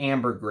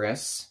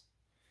 Ambergris,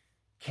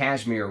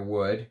 Cashmere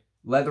Wood,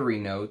 Leathery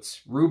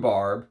Notes,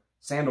 Rhubarb,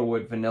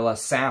 Sandalwood, Vanilla,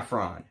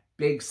 Saffron.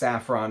 Big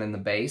saffron in the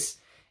base.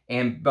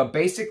 But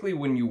basically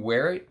when you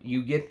wear it,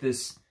 you get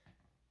this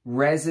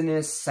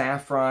resinous,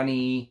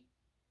 saffron-y,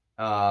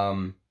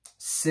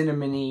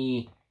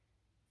 cinnamony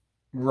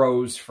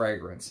rose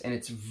fragrance. And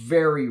it's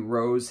very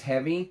rose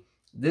heavy.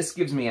 This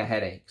gives me a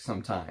headache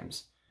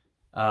sometimes.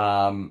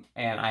 And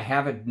I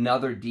have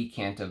another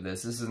decant of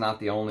this. This is not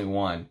the only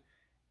one.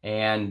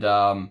 And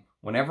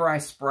whenever I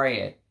spray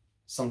it,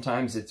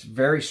 sometimes it's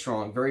very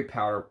strong, very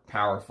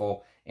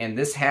powerful. And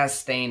this has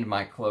stained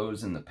my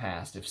clothes in the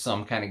past. If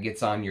some kind of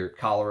gets on your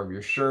collar of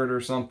your shirt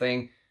or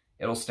something,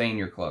 it'll stain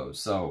your clothes.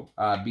 So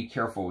be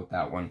careful with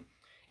that one.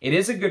 It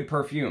is a good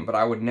perfume, but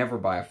I would never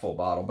buy a full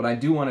bottle. But I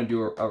do want to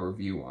do a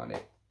review on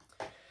it.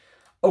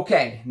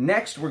 Okay,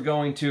 next we're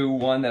going to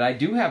one that I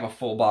do have a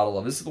full bottle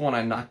of. This is the one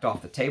I knocked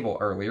off the table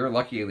earlier.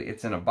 Luckily,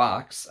 it's in a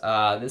box.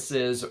 This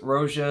is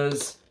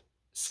Roja's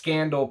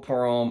Scandal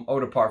Pour Homme Eau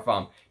de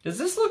Parfum. Does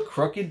this look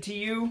crooked to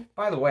you?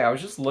 By the way, I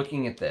was just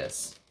looking at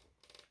this.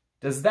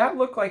 Does that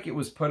look like it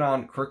was put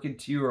on crooked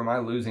to you, or am I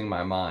losing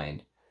my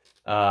mind?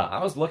 I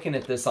was looking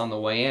at this on the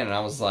way in, and I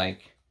was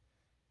like,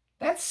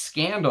 that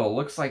Scandal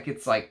looks like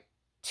it's, like,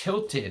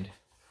 tilted.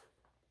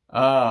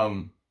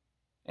 Anyway,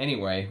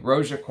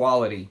 Roja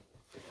quality.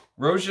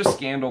 Roja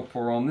Scandal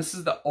Pour Homme. This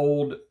is the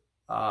old,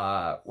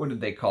 what did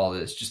they call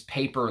this? Just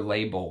paper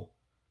label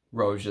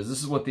Rojas.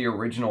 This is what the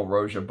original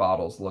Roja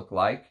bottles look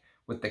like,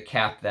 with the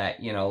cap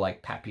that, you know,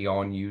 like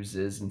Papillon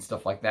uses and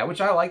stuff like that,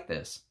 which I like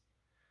this.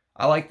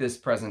 I like this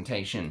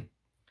presentation.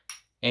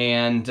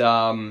 And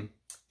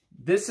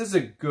this is a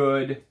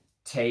good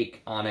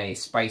take on a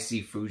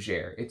spicy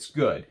fougere. It's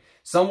good.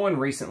 Someone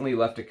recently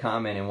left a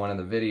comment in one of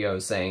the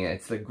videos saying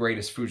it's the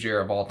greatest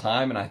fougere of all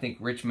time, and I think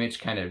Rich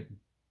Mitch kind of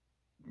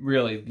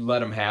really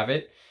let him have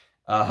it.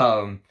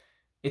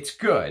 It's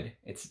good.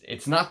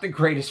 It's not the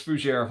greatest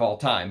fougere of all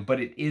time, but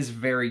it is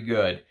very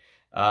good.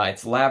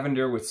 It's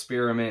lavender with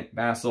spearmint,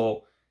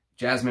 basil,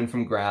 jasmine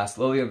from grass,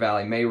 lily of the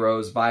valley, May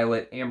Rose,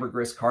 violet,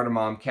 ambergris,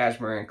 cardamom,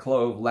 cashmere, and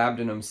clove,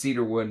 labdanum,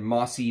 cedarwood,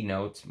 mossy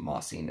notes,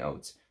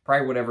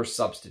 probably whatever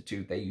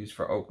substitute they use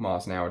for oak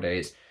moss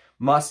nowadays,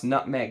 musk,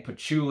 nutmeg,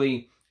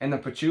 patchouli, and the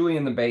patchouli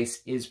in the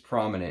base is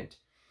prominent.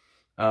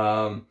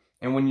 And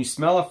when you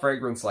smell a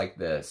fragrance like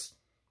this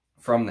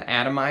from the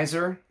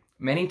atomizer,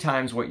 many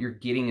times what you're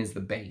getting is the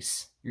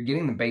base. You're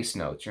getting the base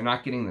notes. You're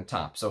not getting the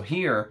top. So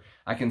here,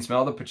 I can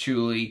smell the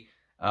patchouli,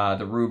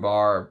 the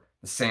rhubarb,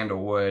 the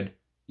sandalwood,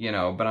 you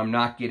know, but I'm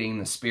not getting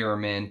the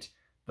spearmint,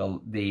 the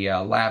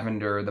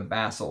lavender, the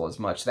basil as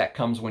much. That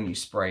comes when you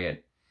spray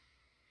it.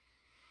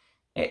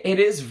 It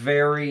is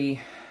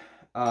very,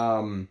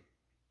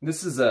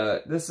 this is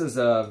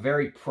a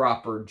very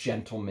proper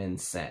gentleman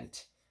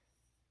scent.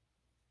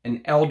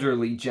 An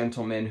elderly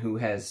gentleman who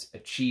has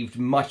achieved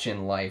much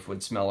in life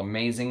would smell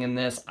amazing in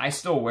this. I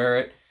still wear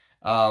it.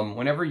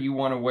 Whenever you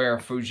want to wear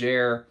a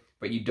fougere,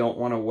 but you don't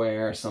want to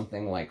wear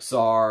something like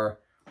Sar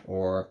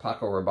or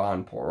Paco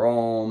Rabanne Pour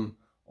Homme,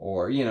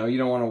 or, you know, you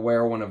don't want to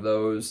wear one of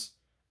those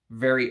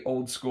very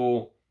old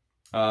school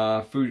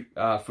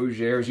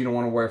fougères. You don't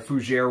want to wear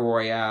Fougère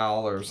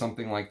Royale or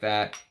something like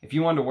that. If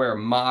you wanted to wear a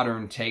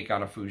modern take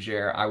on a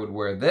fougère, I would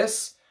wear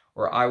this,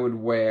 or I would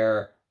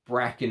wear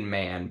Bracken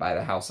Man by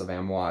the House of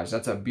Amouage.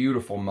 That's a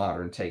beautiful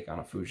modern take on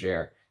a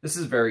fougère. This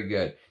is very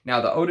good. Now,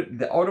 the Eau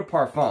de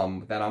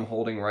Parfum that I'm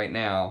holding right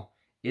now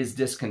is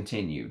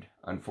discontinued,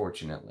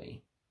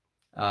 unfortunately.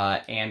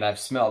 And I've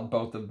smelled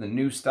both of the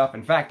new stuff.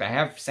 In fact, I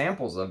have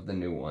samples of the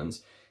new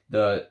ones.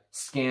 The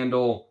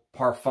Scandal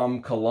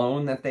Parfum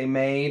Cologne that they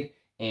made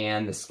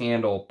and the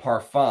Scandal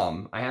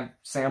Parfum. I have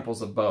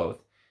samples of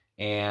both,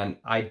 and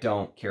I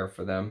don't care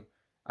for them.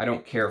 I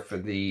don't care for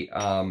the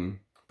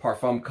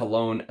Parfum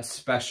Cologne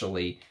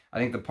especially. I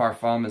think the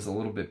Parfum is a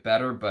little bit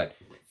better, but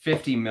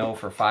 50 ml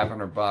for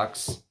 500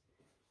 bucks.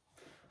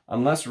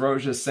 Unless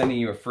Roja's sending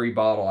you a free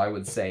bottle, I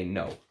would say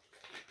no.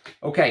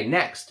 Okay,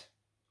 next.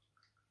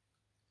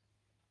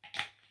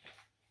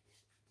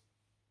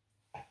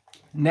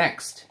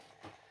 Next,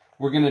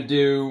 we're going to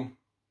do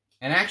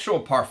an actual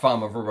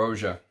Parfum of a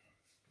Roja.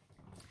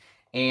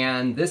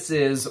 And this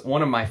is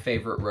one of my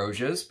favorite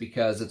Rojas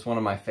because it's one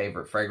of my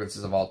favorite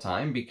fragrances of all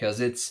time, because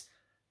it's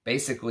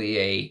basically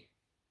a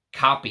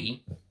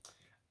copy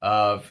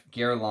of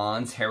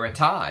Guerlain's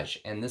Heritage.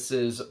 And this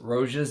is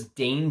Roja's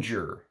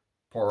Danger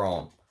Pour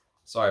Homme.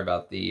 Sorry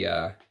about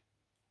the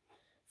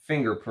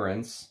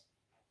fingerprints.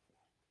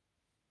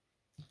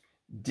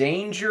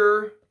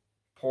 Danger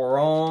Pour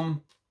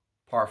Homme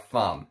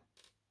Parfum.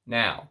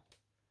 Now,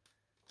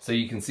 so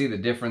you can see the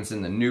difference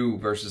in the new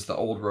versus the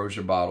old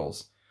Roja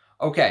bottles.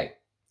 Okay,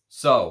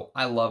 So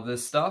I love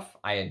this stuff.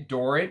 I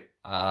adore it.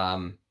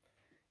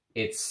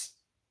 It's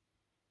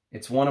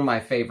one of my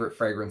favorite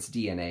fragrance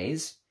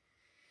DNAs.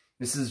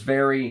 This is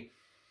very,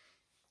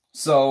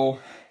 so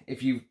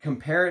if you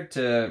compare it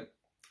to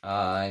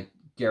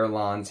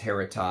Guerlain's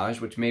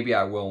Heritage, which maybe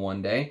I will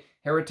one day,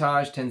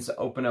 Heritage tends to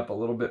open up a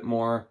little bit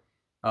more.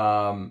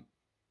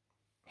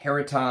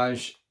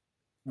 Heritage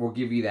will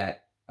give you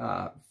that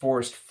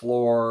forest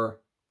floor,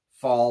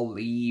 fall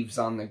leaves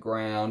on the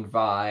ground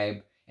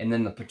vibe, and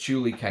then the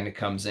patchouli kind of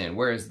comes in.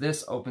 Whereas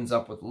this opens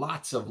up with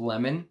lots of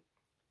lemon,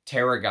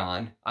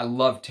 tarragon. I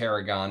love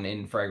tarragon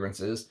in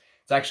fragrances.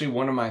 It's actually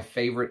one of my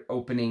favorite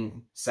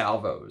opening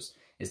salvos,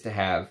 is to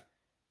have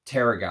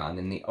tarragon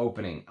in the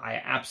opening. I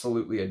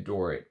absolutely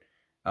adore it.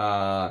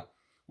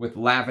 With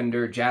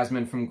lavender,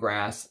 jasmine from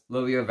grass,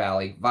 lily of the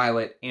valley,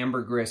 violet,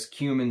 ambergris,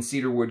 cumin,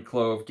 cedarwood,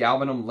 clove,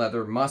 galbanum,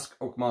 leather, musk,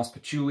 oak moss,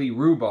 patchouli,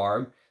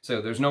 rhubarb.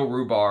 So there's no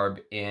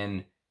rhubarb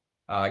in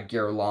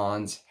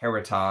Guerlain's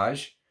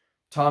Heritage.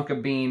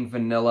 Tonka bean,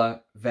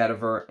 vanilla,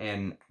 vetiver,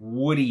 and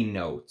woody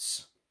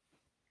notes.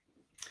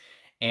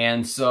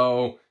 And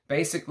so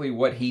basically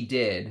what he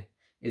did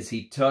is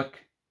he took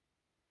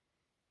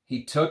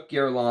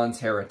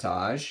Guerlain's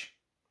Heritage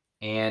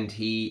and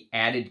he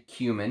added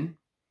cumin.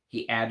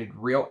 He added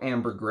real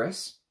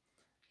ambergris.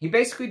 He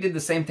basically did the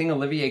same thing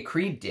Olivier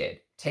Creed did.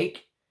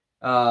 Take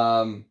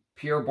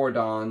Pierre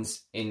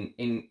Bourdon's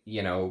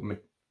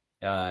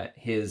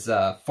his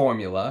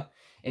formula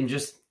and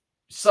just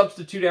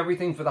substitute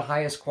everything for the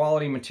highest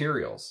quality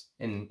materials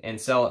and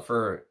sell it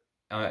for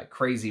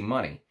crazy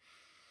money.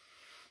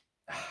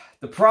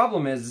 The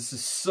problem is this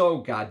is so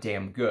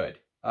goddamn good.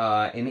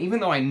 And even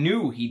though I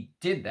knew he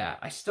did that,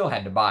 I still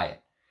had to buy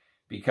it.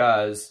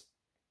 Because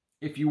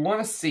if you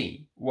want to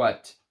see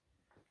what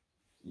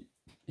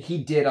he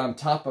did on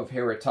top of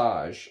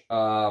Heritage,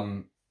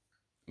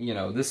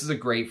 this is a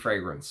great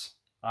fragrance.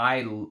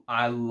 I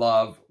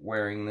love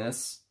wearing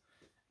this.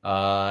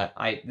 To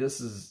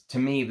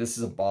me, this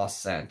is a boss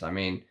scent. I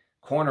mean,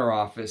 corner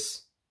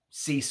office,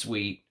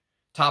 C-suite,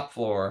 top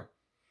floor,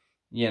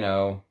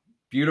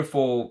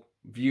 beautiful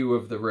view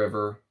of the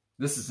river.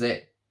 This is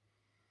it.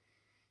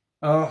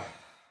 Oh,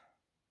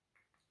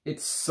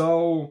 it's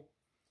so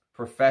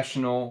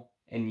professional,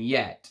 and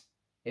yet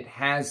it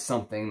has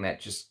something that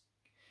just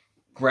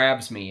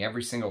grabs me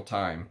every single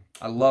time.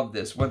 I love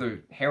this,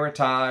 whether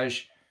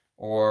Heritage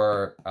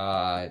or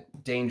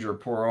Danger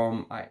Pour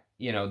Homme.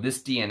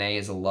 This DNA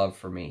is a love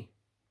for me.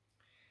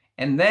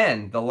 And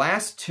then the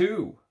last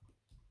two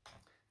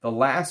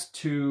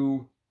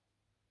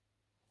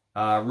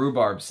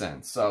rhubarb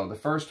scents. So the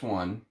first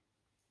one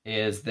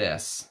is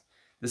this.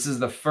 This is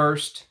the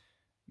first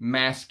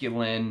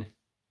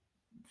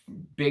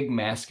big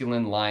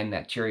masculine line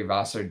that Thierry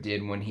Vasseur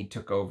did when he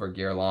took over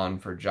Guerlain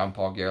for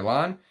Jean-Paul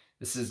Guerlain.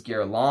 This is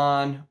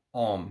Guerlain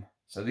Homme.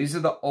 So these are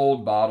the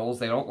old bottles.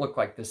 They don't look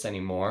like this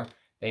anymore.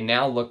 They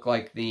now look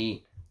like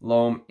the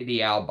L'Homme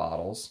Ideal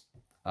bottles.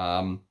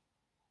 And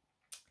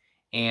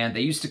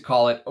they used to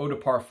call it Eau de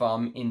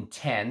Parfum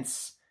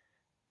Intense,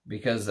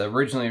 because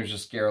originally it was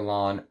just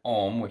Guerlain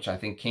Homme, which I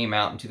think came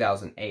out in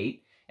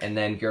 2008. And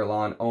then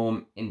Guerlain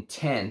Homme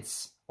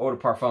Intense, Eau de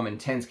Parfum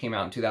Intense came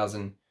out in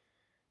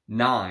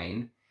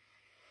 2009.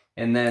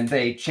 And then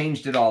they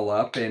changed it all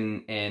up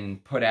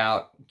and put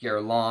out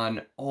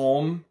Guerlain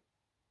Homme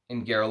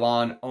and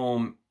Guerlain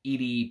Homme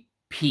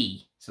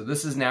EDP. So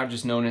this is now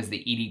just known as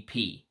the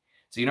EDP.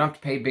 So you don't have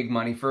to pay big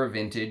money for a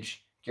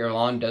vintage.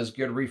 Guerlain does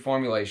good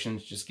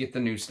reformulations. Just get the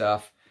new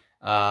stuff.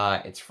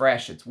 It's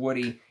fresh. It's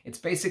woody. It's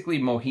basically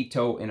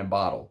mojito in a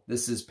bottle.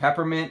 This is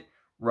peppermint,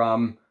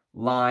 rum,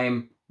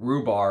 lime,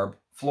 rhubarb,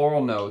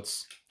 floral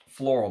notes,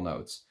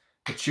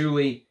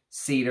 patchouli,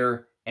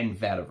 cedar, and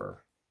vetiver.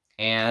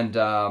 And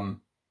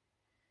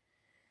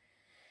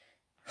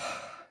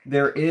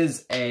there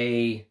is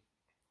a,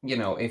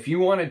 if you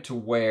wanted to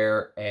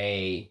wear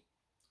a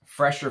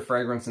fresher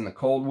fragrance in the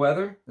cold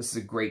weather, this is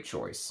a great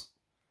choice.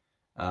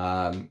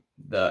 The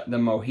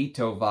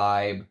mojito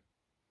vibe,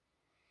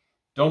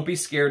 don't be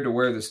scared to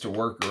wear this to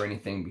work or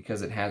anything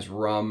because it has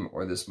rum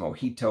or this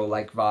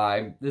mojito-like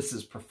vibe. This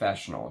is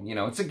professional.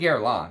 It's a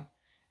Guerlain.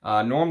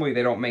 Normally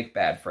they don't make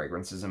bad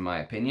fragrances in my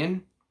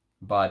opinion,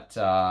 but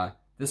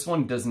this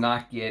one does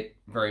not get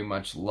very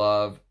much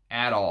love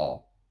at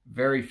all.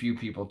 Very few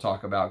people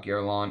talk about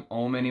Guerlain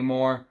Homme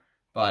anymore,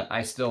 but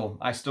I still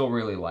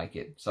really like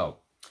it. So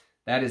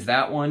that is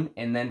that one.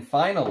 And then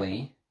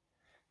finally,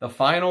 the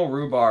final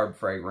rhubarb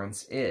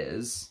fragrance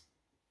is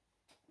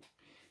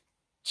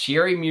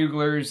Thierry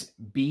Mugler's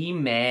Be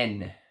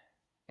Men.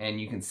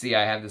 And you can see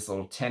I have this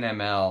little 10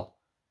 ml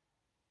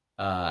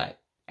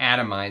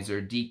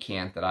atomizer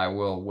decant that I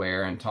will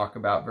wear and talk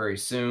about very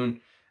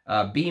soon.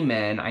 Be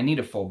Men, I need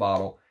a full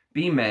bottle.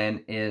 Be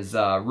Men is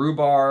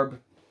rhubarb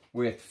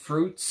with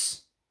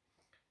fruits,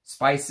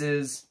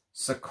 spices,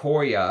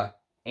 sequoia,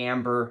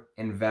 amber,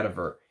 and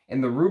vetiver.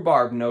 And the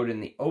rhubarb note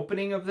in the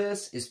opening of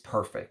this is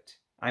perfect.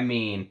 I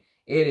mean,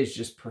 it is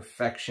just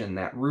perfection.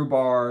 That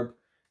rhubarb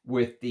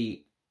with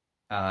the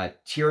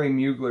Thierry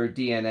Mugler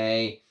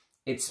DNA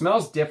It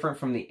smells different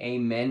from the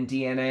Amen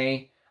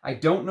DNA. I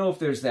don't know if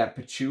there's that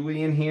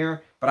patchouli in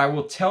here, but I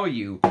will tell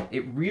you,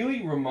 it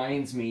really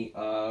reminds me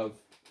of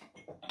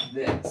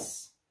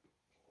this.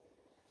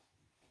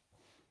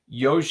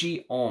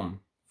 Yoji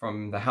Homme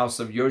from the house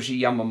of Yoji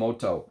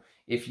Yamamoto.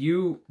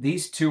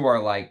 These two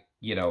are like,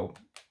 you know,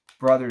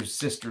 brothers,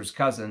 sisters,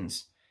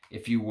 cousins,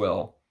 if you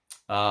will.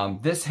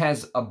 This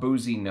has a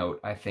boozy note,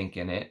 I think,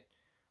 in it,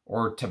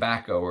 or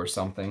tobacco or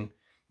something.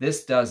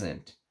 This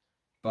doesn't,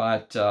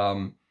 but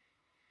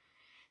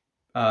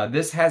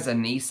this has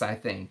anise, I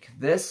think.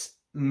 This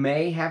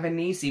may have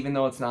anise, even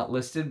though it's not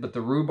listed, but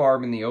the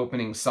rhubarb in the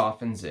opening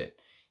softens it.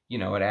 You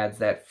know, it adds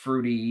that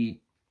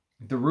fruity...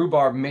 The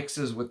rhubarb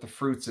mixes with the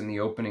fruits in the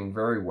opening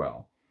very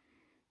well.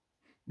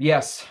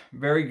 Yes,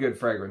 very good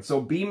fragrance.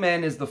 So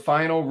B-Men is the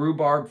final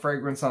rhubarb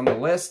fragrance on the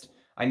list.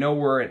 I know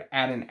we're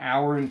at an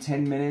hour and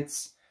 10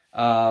 minutes.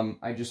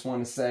 I just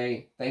want to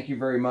say thank you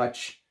very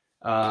much.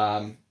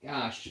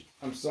 Gosh,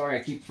 I'm sorry,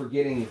 I keep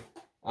forgetting.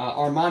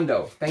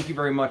 Armando, thank you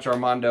very much,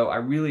 Armando. I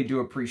really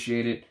do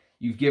appreciate it.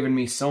 You've given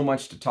me so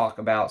much to talk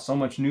about, so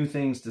much new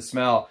things to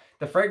smell.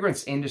 The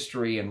fragrance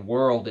industry and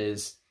world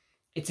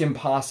it's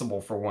impossible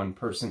for one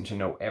person to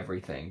know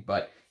everything,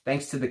 but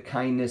thanks to the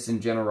kindness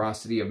and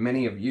generosity of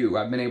many of you,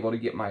 I've been able to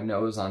get my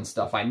nose on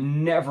stuff I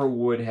never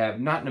would have,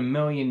 not in a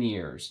million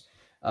years.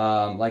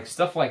 Like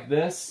stuff like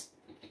this,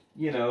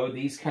 you know,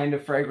 these kind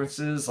of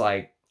fragrances,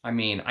 like, I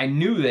mean, I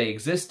knew they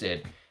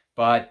existed,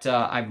 but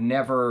I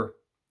never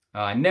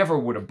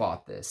would have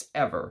bought this,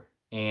 ever.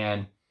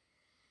 And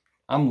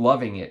I'm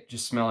loving it,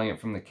 just smelling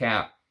it from the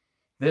cap.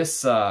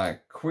 This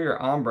Queer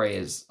Ombre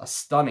is a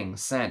stunning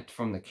scent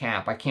from the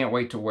cap. I can't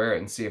wait to wear it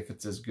and see if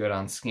it's as good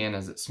on skin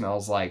as it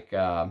smells like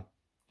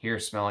here,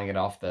 smelling it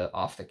off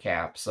the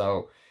cap.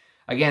 So,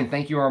 again,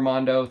 thank you,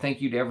 Armando.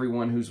 Thank you to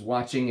everyone who's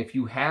watching. If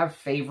you have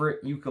favorite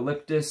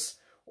eucalyptus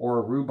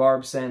or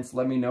rhubarb scents,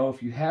 let me know.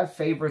 If you have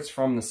favorites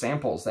from the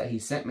samples that he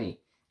sent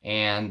me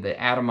and the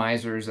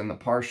atomizers and the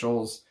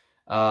partials,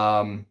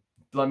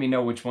 let me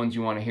know which ones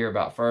you want to hear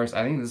about first.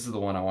 I think this is the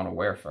one I want to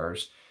wear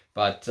first.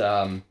 But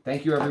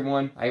thank you,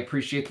 everyone. I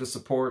appreciate the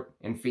support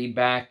and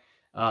feedback.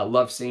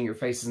 Love seeing your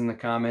faces in the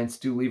comments.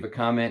 Do leave a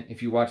comment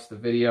if you watch the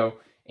video,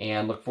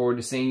 and look forward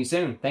to seeing you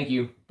soon. Thank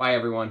you. Bye,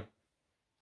 everyone.